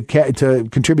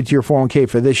contribute to your 401k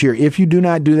for this year. If you do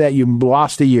not do that, you've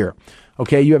lost a year.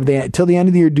 Okay, you have till the end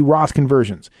of the year to do Roth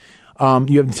conversions.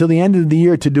 You have until the end of the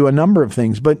year to do a number of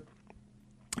things. But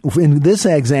in this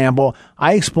example,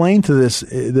 I explained to this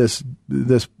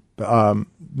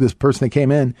person that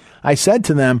came in, I said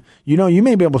to them, you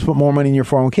may be able to put more money in your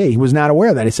 401k. He was not aware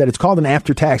of that. I said, it's called an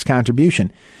after-tax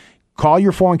contribution. Call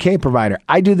your 401k provider.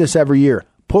 I do this every year.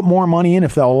 Put more money in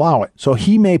if they'll allow it. So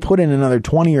he may put in another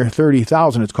 $20,000 or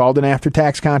 $30,000. It's called an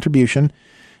after-tax contribution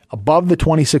above the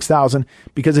 $26,000,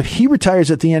 because if he retires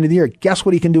at the end of the year, guess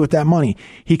what he can do with that money?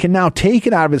 He can now take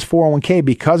it out of his 401k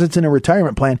because it's in a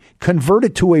retirement plan, convert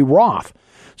it to a Roth.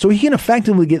 So he can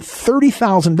effectively get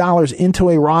 $30,000 into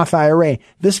a Roth IRA.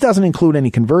 This doesn't include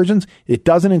any conversions. It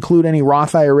doesn't include any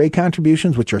Roth IRA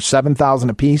contributions, which are $7,000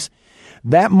 apiece.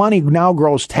 That money now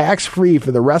grows tax-free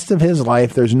for the rest of his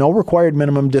life. There's no required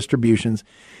minimum distributions.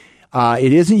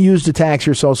 It isn't used to tax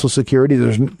your Social Security.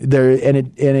 And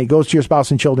it goes to your spouse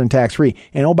and children tax-free.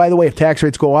 And oh, by the way, if tax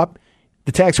rates go up,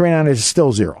 the tax rate on it is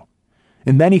still 0.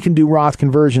 And then he can do Roth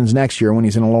conversions next year when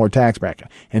he's in a lower tax bracket.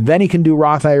 And then he can do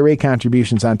Roth IRA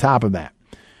contributions on top of that.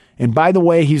 And by the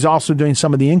way, he's also doing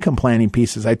some of the income planning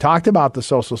pieces. I talked about the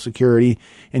Social Security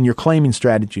and your claiming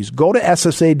strategies. Go to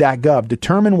SSA.gov.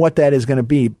 Determine what that is going to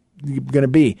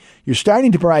be. You're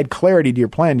starting to provide clarity to your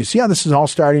plan. Do you see how this is all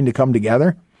starting to come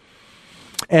together?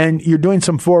 And you're doing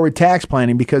some forward tax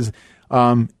planning because,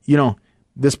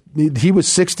 he was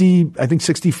 60, I think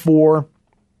 64.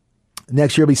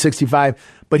 Next year will be 65.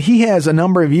 But he has a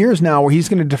number of years now where he's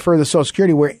going to defer the Social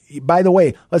Security where, by the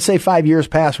way, let's say 5 years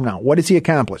pass from now. What has he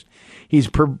accomplished? He's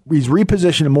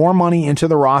repositioned more money into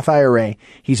the Roth IRA.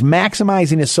 He's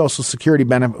maximizing his Social Security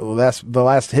benefit. Well,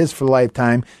 that's his for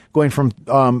lifetime, going from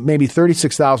maybe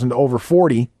 $36,000 to over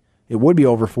 40. It would be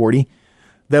over 40.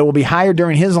 That will be higher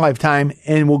during his lifetime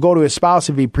and will go to his spouse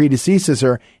if he predeceases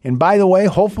her. And by the way,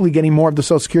 hopefully getting more of the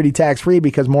Social Security tax-free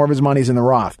because more of his money's in the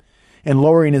Roth and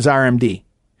lowering his RMD.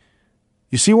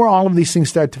 You see where all of these things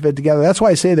start to fit together? That's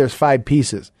why I say there's 5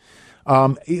 pieces.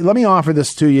 Let me offer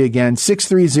this to you again,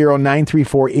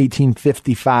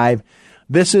 630-934-1855.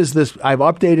 This is this. I've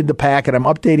updated the packet. I'm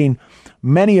updating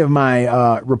many of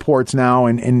my reports now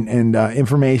and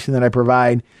information that I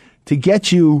provide to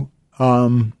get you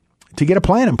to get a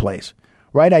plan in place.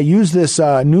 Right? I use this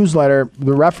newsletter,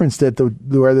 the reference that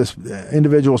where this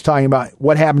individual is talking about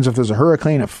what happens if there's a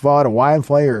hurricane, a flood, a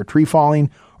wildfire, a tree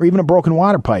falling, or even a broken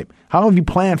water pipe. How have you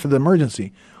planned for the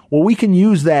emergency? Well, we can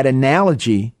use that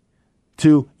analogy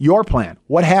to your plan.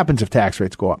 What happens if tax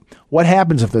rates go up? What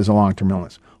happens if there's a long-term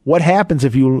illness? What happens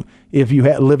if you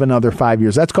live another 5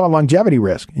 years? That's called longevity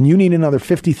risk, and you need another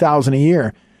 $50,000 a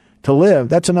year to live.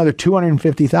 That's another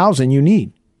 $250,000 you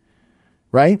need,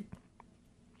 right?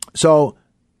 So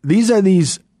these are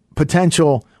these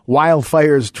potential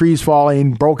wildfires, trees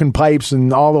falling, broken pipes,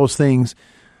 and all those things.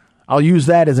 I'll use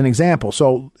that as an example.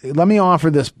 So let me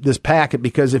offer this packet,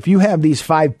 because if you have these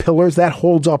 5 pillars, that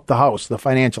holds up the house, the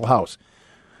financial house.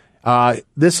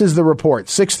 This is the report,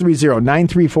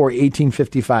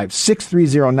 630-934-1855,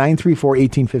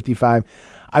 630-934-1855.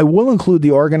 I will include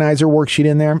the organizer worksheet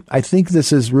in there. I think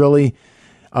this is really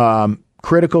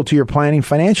critical to your planning.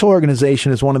 Financial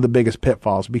organization is one of the biggest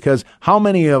pitfalls, because how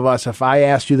many of us, if I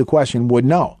asked you the question, would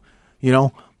know? You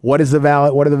know, what are the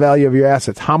value of your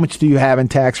assets? How much do you have in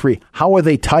tax-free? How are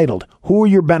they titled? Who are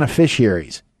your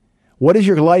beneficiaries? What is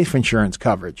your life insurance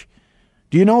coverage?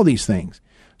 Do you know these things?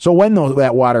 So when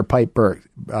that water pipe burst,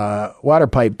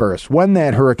 when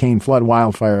that hurricane, flood,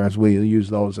 wildfire, as we use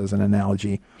those as an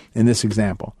analogy in this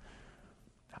example,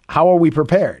 how are we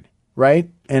prepared, right?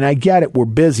 And I get it. We're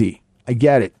busy. I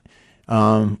get it.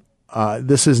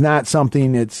 This is not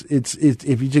something. It's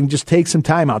if you can just take some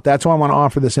time out. That's why I want to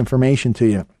offer this information to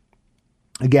you.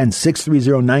 Again,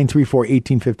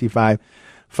 630-934-1855.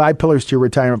 5 pillars to your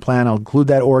retirement plan. I'll include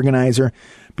that organizer,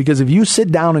 because if you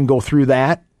sit down and go through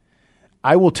that,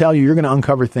 I will tell you, you're going to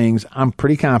uncover things. I'm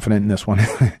pretty confident in this one.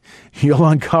 You'll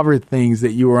uncover things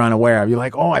that you were unaware of. You're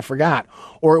like, oh, I forgot.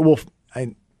 Or it will,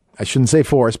 I shouldn't say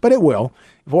force, but it will.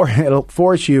 It'll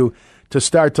force you to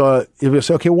start to, if you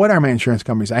say, okay, what are my insurance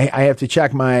companies? I have to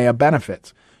check my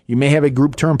benefits. You may have a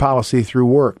group term policy through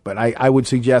work, but I would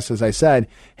suggest, as I said,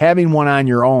 having one on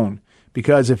your own,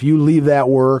 because if you leave that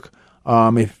work,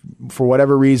 if for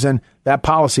whatever reason, that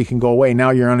policy can go away. Now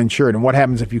you're uninsured. And what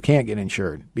happens if you can't get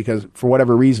insured because for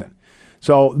whatever reason?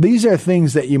 So these are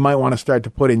things that you might want to start to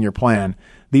put in your plan.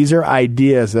 These are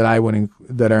ideas that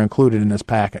that are included in this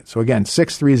packet. So again,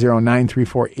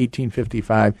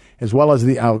 630-934-1855, as well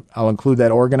as I'll include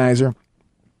that organizer.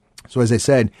 So as I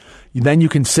said, then you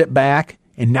can sit back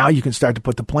and now you can start to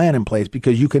put the plan in place,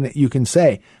 because you can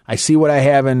say, I see what I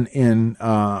have in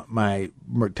my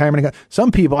retirement account.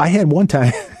 Some people, I had one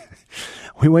time,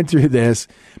 we went through this,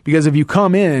 because if you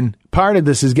come in, part of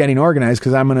this is getting organized,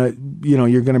 because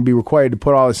you're going to be required to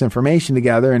put all this information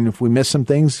together. And if we miss some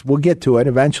things, we'll get to it.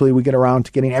 Eventually we get around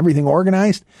to getting everything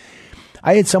organized.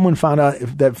 I had someone found out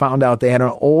they had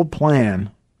an old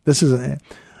plan. That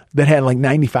had like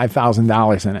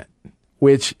 $95,000 in it,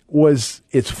 which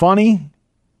it's funny.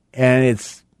 And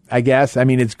it's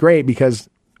great because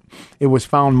it was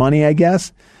found money, I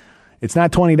guess. It's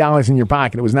not $20 in your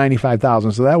pocket. It was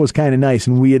 $95,000. So that was kind of nice.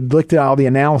 And we had looked at all the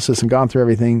analysis and gone through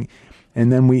everything.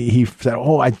 And then he said,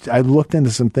 I looked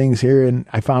into some things here and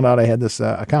I found out I had this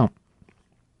account.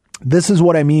 This is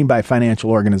what I mean by financial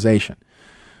organization.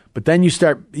 But then you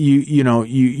start,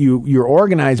 you're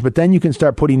organized, but then you can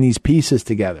start putting these pieces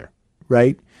together,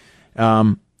 right?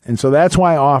 And so that's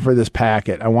why I offer this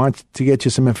packet. I want to get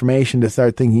you some information to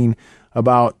start thinking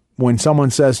about when someone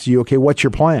says to you, okay, what's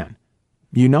your plan?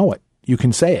 You know it. You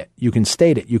can say it. You can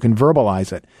state it. You can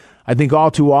verbalize it. I think all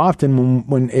too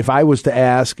often if I was to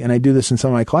ask, and I do this in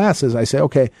some of my classes, I say,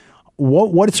 okay,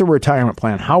 what is a retirement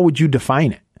plan? How would you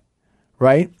define it?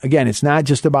 Right? Again, it's not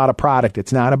just about a product.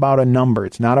 It's not about a number.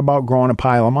 It's not about growing a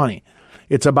pile of money.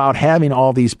 It's about having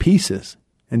all these pieces,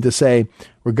 and to say,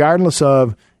 regardless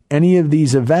of any of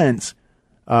these events,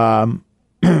 as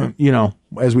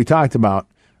we talked about,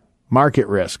 market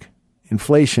risk,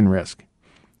 inflation risk,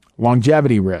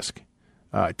 longevity risk,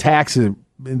 taxes,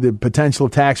 the potential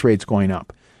of tax rates going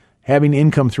up, having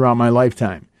income throughout my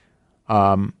lifetime.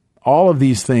 All of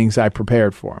these things I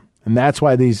prepared for. And that's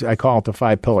why I call it the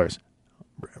 5 pillars.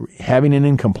 Having an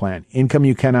income plan, income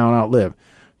you cannot outlive.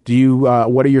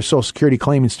 What are your Social Security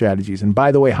claiming strategies? And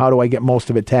by the way, how do I get most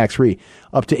of it tax-free?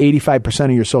 Up to 85%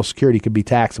 of your Social Security could be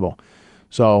taxable.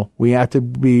 So we have to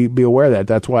be aware of that.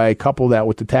 That's why I couple that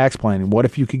with the tax planning. What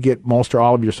if you could get most or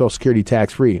all of your Social Security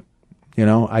tax-free?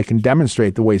 I can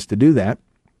demonstrate the ways to do that.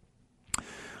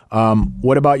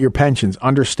 What about your pensions?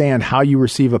 Understand how you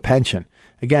receive a pension.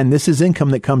 Again, this is income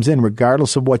that comes in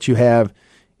regardless of what you have,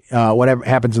 whatever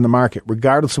happens in the market,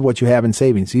 regardless of what you have in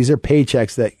savings. These are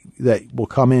paychecks that will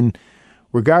come in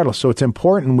regardless. So it's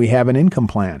important we have an income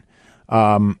plan.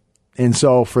 And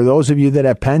so for those of you that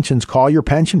have pensions, call your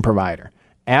pension provider.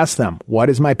 Ask them, what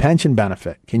is my pension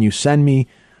benefit? Can you send me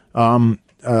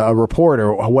a report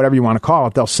or whatever you want to call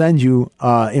it? They'll send you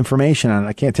information on it.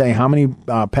 I can't tell you how many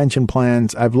pension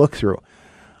plans I've looked through.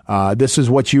 This is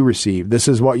what you receive. This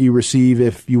is what you receive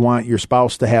if you want your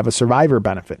spouse to have a survivor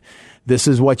benefit. This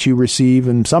is what you receive,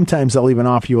 and sometimes they'll even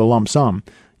offer you a lump sum.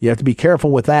 You have to be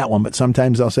careful with that one, but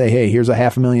sometimes they'll say, hey, here's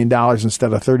 $500,000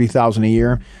 instead of $30,000 a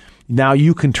year. Now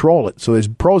you control it. So there's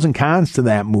pros and cons to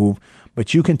that move,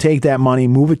 but you can take that money,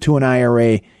 move it to an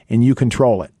IRA, and you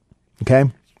control it.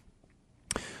 Okay?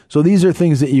 So these are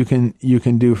things that you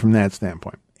can do from that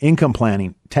standpoint. Income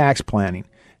planning, tax planning,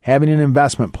 having an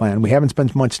investment plan. We haven't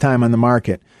spent much time on the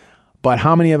market, but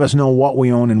how many of us know what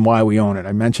we own and why we own it?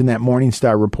 I mentioned that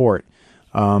Morningstar report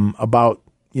about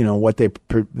what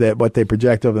they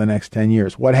project over the next 10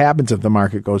 years. What happens if the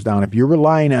market goes down? If you're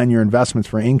relying on your investments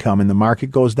for income and the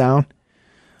market goes down,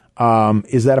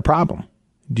 is that a problem?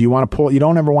 Do you want to pull? You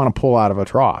don't ever want to pull out of a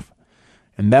trough.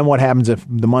 And then what happens if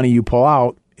the money you pull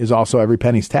out is also every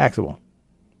penny's taxable,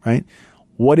 right?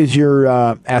 What is your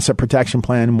asset protection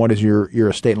plan and what is your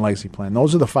estate and legacy plan?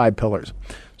 Those are the 5 pillars.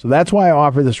 So that's why I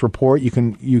offer this report. You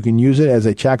can use it as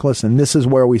a checklist, and this is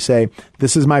where we say,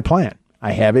 this is my plan.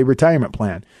 I have a retirement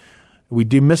plan. We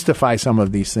demystify some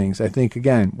of these things. I think,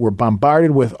 again, we're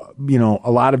bombarded with,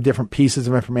 a lot of different pieces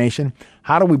of information.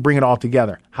 How do we bring it all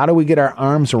together? How do we get our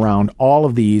arms around all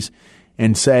of these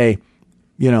and say,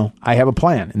 I have a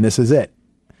plan and this is it?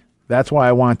 That's why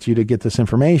I want you to get this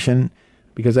information,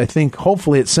 because I think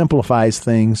hopefully it simplifies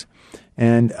things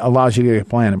and allows you to get a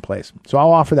plan in place. So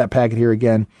I'll offer that packet here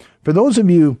again. For those of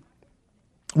you,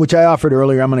 which I offered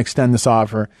earlier, I'm going to extend this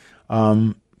offer,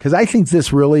 because I think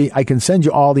this really, I can send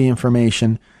you all the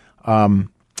information, all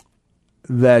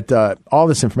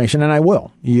this information, and I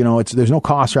will. There's no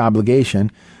cost or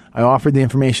obligation. I offered the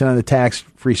information on the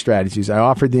tax-free strategies. I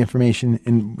offered the information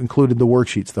and included the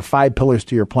worksheets, the 5 pillars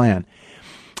to your plan.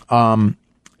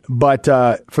 But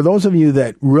for those of you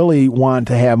that really want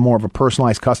to have more of a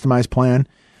personalized, customized plan,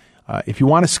 if you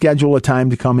want to schedule a time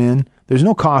to come in, there's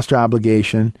no cost or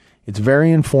obligation. It's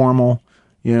very informal.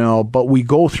 But we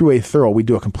go through we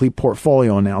do a complete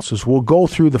portfolio analysis. We'll go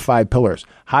through the 5 pillars.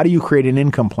 How do you create an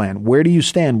income plan? Where do you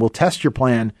stand? We'll test your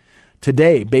plan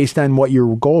today based on what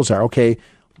your goals are. Okay,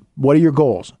 what are your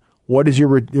goals? What do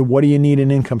you need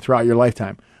in income throughout your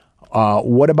lifetime?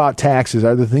 What about taxes?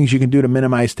 Are there things you can do to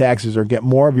minimize taxes or get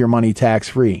more of your money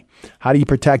tax-free? How do you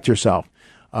protect yourself?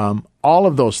 All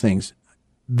of those things.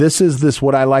 This is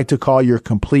what I like to call your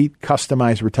complete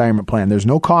customized retirement plan. There's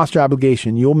no cost or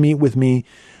obligation. You'll meet with me.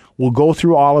 We'll go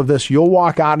through all of this. You'll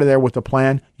walk out of there with a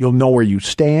plan. You'll know where you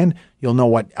stand. You'll know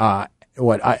what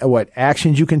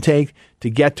actions you can take to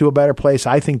get to a better place,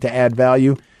 I think, to add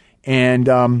value. And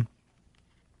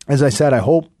as I said, I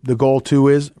hope the goal too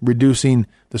is reducing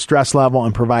the stress level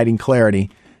and providing clarity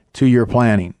to your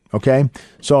planning. Okay?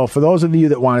 So for those of you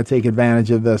that want to take advantage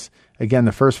of this, again,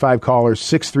 the first 5 callers,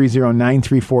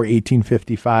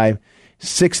 630-934-1855,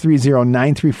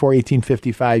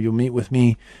 630-934-1855. You'll meet with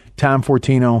me, Tom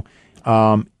Fortino.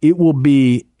 It will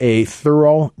be a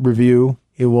thorough review.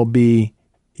 It will be,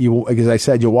 as I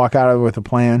said, you'll walk out of it with a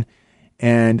plan.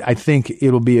 And I think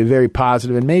it'll be a very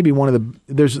positive, and maybe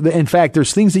there's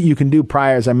things that you can do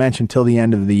prior, as I mentioned, till the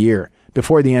end of the year,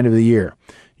 before the end of the year.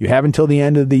 You have until the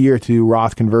end of the year to do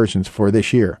Roth conversions for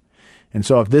this year. And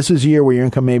so if this is a year where your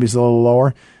income maybe is a little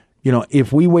lower,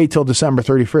 if we wait till December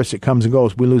 31st, it comes and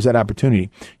goes, we lose that opportunity.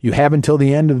 You have until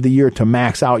the end of the year to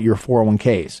max out your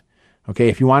 401ks. Okay,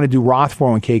 if you want to do Roth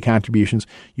 401k contributions,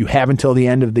 you have until the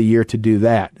end of the year to do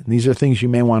that. And these are things you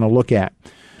may want to look at.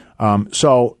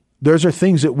 So those are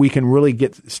things that we can really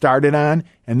get started on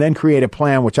and then create a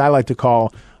plan, which I like to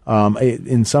call,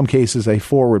 in some cases, a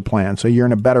forward plan. So you're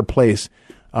in a better place,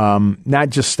 not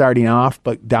just starting off,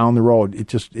 but down the road.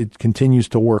 It continues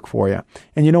to work for you.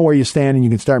 And you know where you stand and you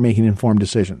can start making informed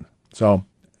decisions. So,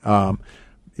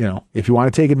 if you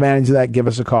want to take advantage of that, give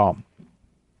us a call.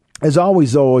 As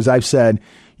always, though, as I've said,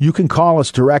 you can call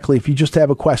us directly if you just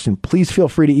have a question. Please feel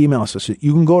free to email us.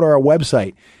 You can go to our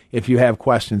website if you have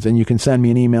questions, and you can send me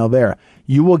an email there.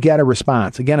 You will get a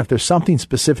response. Again, if there's something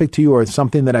specific to you or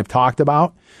something that I've talked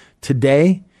about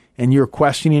today and you're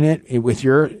questioning it with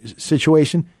your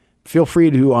situation, feel free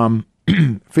to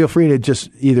just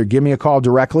either give me a call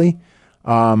directly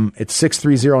It's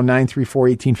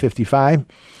 630-934-1855,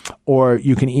 or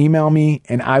you can email me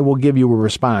and I will give you a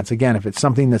response. Again, if it's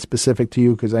something that's specific to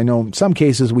you, because I know in some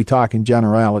cases we talk in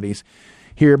generalities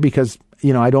here because,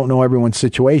 I don't know everyone's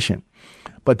situation.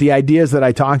 But the ideas that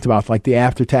I talked about, like the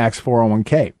after-tax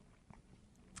 401k,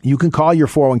 you can call your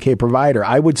 401k provider.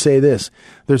 I would say this.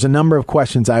 There's a number of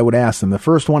questions I would ask them. The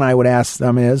first one I would ask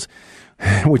them is,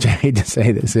 which I hate to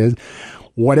say this is,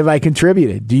 what have I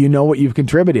contributed? Do you know what you've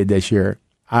contributed this year?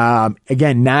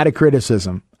 Again, not a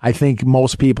criticism. I think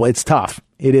most people, it's tough.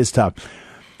 It is tough.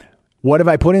 What have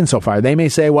I put in so far? They may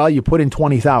say, well, you put in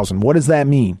 20,000. What does that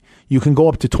mean? You can go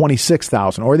up to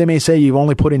 26,000. Or they may say you've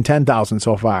only put in 10,000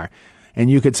 so far. And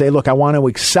you could say, look, I want to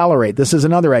accelerate. This is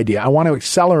another idea. I want to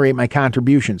accelerate my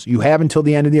contributions. You have until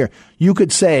the end of the year. You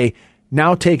could say,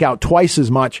 now take out twice as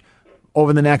much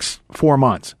over the next 4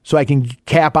 months so I can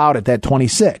cap out at that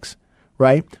 26,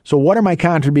 right? So what are my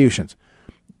contributions?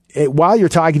 While you're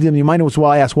talking to them, you might as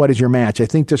well ask, what is your match? I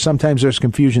think sometimes there's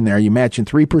confusion there. Are you matching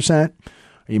 3%? Are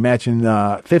you matching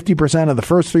 50% of the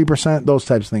first 3%? Those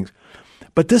types of things.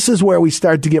 But this is where we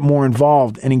start to get more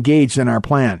involved and engaged in our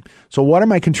plan. So what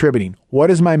am I contributing? What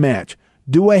is my match?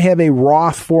 Do I have a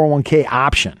Roth 401k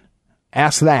option?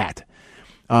 Ask that.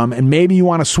 And maybe you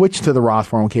want to switch to the Roth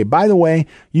 401k. By the way,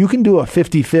 you can do a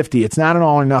 50-50. It's not an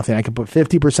all or nothing. I can put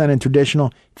 50% in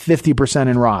traditional, 50%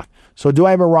 in Roth. So do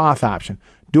I have a Roth option?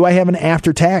 Do I have an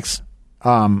after-tax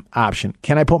option?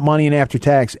 Can I put money in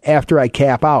after-tax after I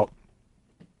cap out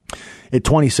at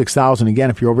 26,000? Again,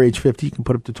 if you're over age 50, you can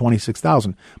put up to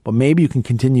 26,000. But maybe you can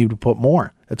continue to put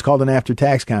more. That's called an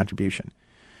after-tax contribution.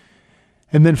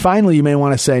 And then finally, you may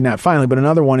want to say, not finally, but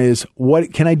another one is,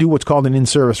 what can I do what's called an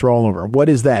in-service rollover? What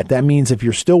is that? That means if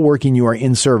you're still working, you are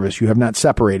in service. You have not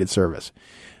separated service.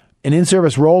 An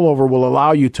in-service rollover will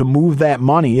allow you to move that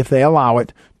money, if they allow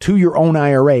it, to your own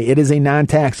IRA. It is a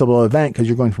non-taxable event because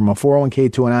you're going from a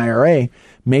 401k to an IRA.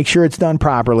 Make sure it's done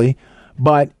properly.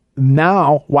 But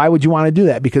now, why would you want to do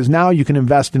that? Because now you can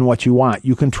invest in what you want.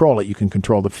 You control it. You can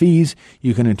control the fees.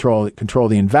 You can control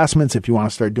the investments if you want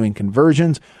to start doing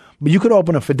conversions. But you could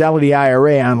open a Fidelity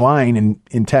IRA online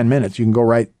in 10 minutes. You can go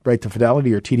right to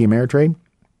Fidelity or TD Ameritrade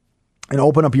and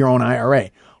open up your own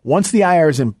IRA. Once the IRA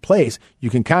is in place, you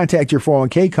can contact your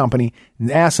 401k company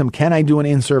and ask them, can I do an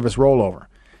in-service rollover?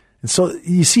 And so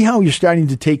you see how you're starting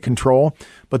to take control.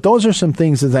 But those are some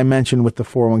things, as I mentioned, with the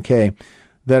 401k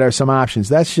that are some options.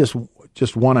 That's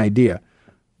just one idea.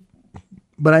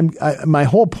 But my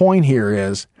whole point here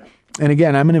is, and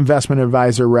again, I'm an investment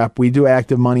advisor rep. We do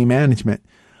active money management.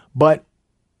 But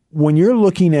when you're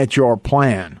looking at your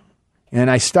plan,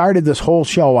 and I started this whole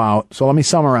show out, so let me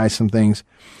summarize some things,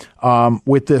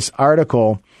 with this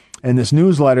article and this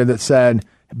newsletter that said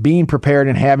being prepared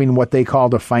and having what they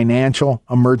called a financial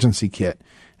emergency kit.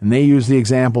 And they use the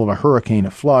example of a hurricane,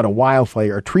 a flood, a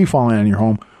wildfire, a tree falling on your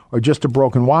home, or just a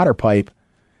broken water pipe.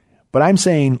 But I'm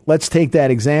saying, let's take that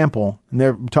example, and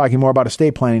they're talking more about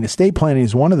estate planning. Estate planning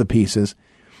is one of the pieces,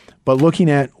 but looking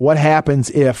at what happens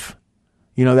if,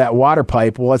 that water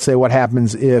pipe, well, let's say what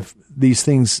happens if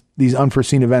these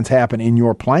unforeseen events happen in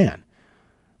your plan,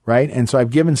 right? And so I've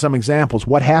given some examples.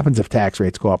 What happens if tax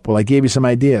rates go up? Well, I gave you some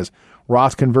ideas.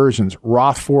 Roth conversions,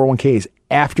 Roth 401ks,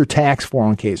 after-tax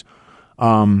 401ks.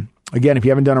 Again, if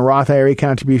you haven't done a Roth IRA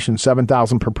contribution,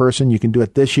 $7,000 per person, you can do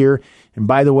it this year. And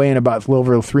by the way, in about a little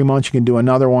over 3 months, you can do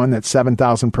another one that's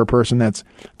 $7,000 per person. That's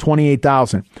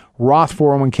 $28,000. Roth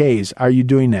 401ks, are you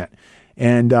doing that?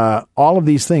 And all of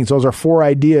these things, those are 4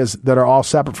 ideas that are all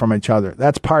separate from each other.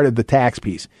 That's part of the tax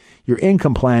piece. Your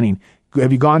income planning,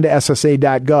 have you gone to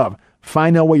SSA.gov?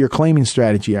 Find out what your claiming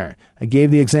strategy are. I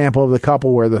gave the example of the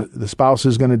couple where the spouse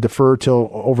is going to defer till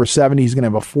over 70. He's going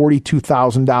to have a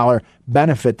 $42,000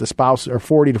 benefit. The spouse, or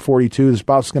 40 to 42, the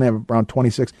spouse is going to have around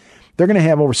 26. They're going to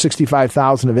have over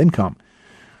 $65,000 of income.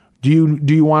 Do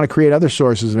you want to create other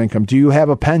sources of income? Do you have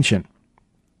a pension?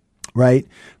 Right?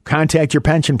 Contact your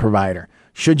pension provider.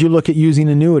 Should you look at using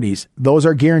annuities? Those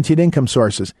are guaranteed income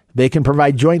sources. They can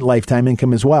provide joint lifetime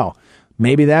income as well.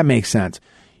 Maybe that makes sense.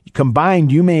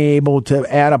 Combined, you may be able to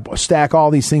add up, stack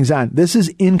all these things on. This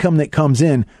is income that comes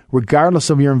in regardless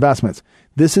of your investments.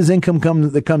 This is income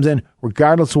that comes in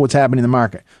regardless of what's happening in the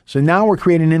market. So now we're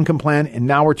creating an income plan, and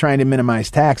now we're trying to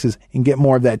minimize taxes and get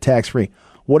more of that tax-free.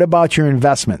 What about your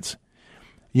investments?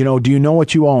 Do you know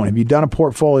what you own? Have you done a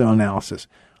portfolio analysis?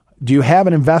 Do you have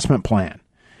an investment plan?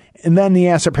 And then the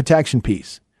asset protection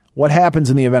piece. What happens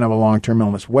in the event of a long-term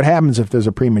illness? What happens if there's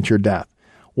a premature death?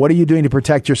 What are you doing to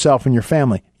protect yourself and your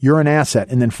family? You're an asset.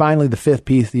 And then finally, the 5th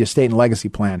piece, the estate and legacy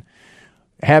plan.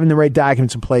 having the right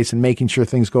documents in place, and making sure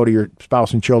things go to your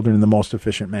spouse and children in the most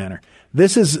efficient manner.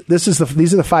 These are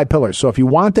the 5 pillars. So if you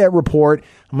want that report,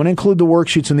 I'm going to include the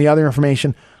worksheets and the other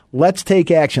information. Let's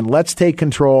take action. Let's take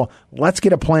control. Let's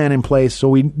get a plan in place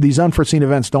so these unforeseen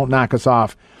events don't knock us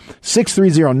off.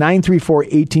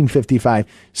 630-934-1855.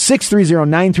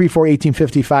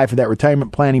 630-934-1855 for that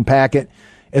retirement planning packet.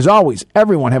 As always,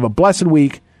 everyone have a blessed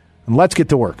week, and let's get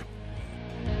to work.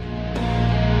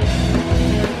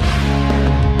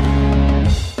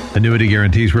 Annuity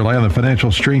guarantees rely on the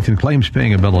financial strength and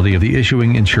claims-paying ability of the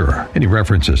issuing insurer. Any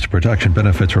references to protection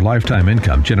benefits or lifetime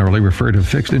income generally refer to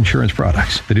fixed insurance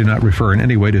products. They do not refer in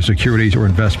any way to securities or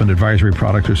investment advisory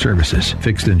products or services.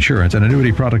 Fixed insurance and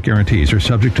annuity product guarantees are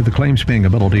subject to the claims-paying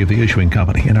ability of the issuing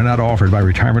company and are not offered by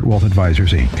Retirement Wealth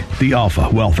Advisors, Inc. The Alpha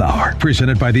Wealth Hour,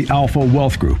 presented by the Alpha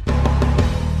Wealth Group.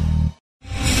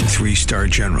 3-star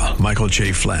General Michael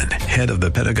J. Flynn, head of the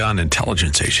Pentagon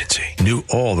Intelligence Agency, knew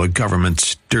all the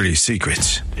government's dirty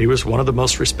secrets. He was one of the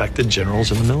most respected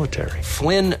generals in the military.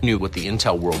 Flynn knew what the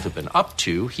intel world had been up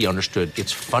to. He understood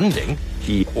its funding.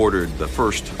 He ordered the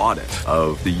first audit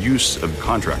of the use of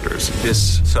contractors.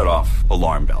 This set off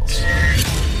alarm bells.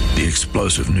 The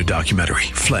explosive new documentary,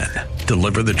 Flynn,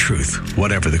 Deliver the Truth,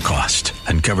 Whatever the Cost,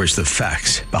 uncovers the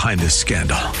facts behind this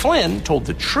scandal. Flynn told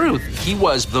the truth. He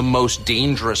was the most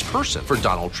dangerous person for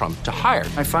Donald Trump to hire.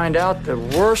 I find out the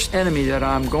worst enemy that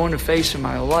I'm going to face in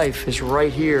my life is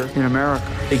right here in America.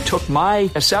 They took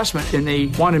my assessment and they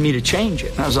wanted me to change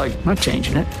it. And I was like, I'm not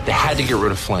changing it. They had to get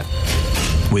rid of Flynn.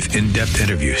 With in-depth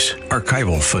interviews,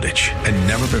 archival footage, and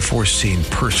never-before-seen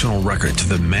personal records of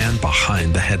the man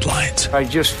behind the headlines. I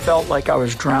just felt like I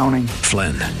was drowning.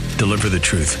 Flynn, Deliver the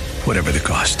Truth, Whatever the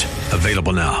Cost.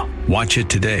 Available now. Watch it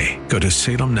today. Go to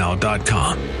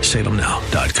salemnow.com.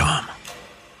 salemnow.com.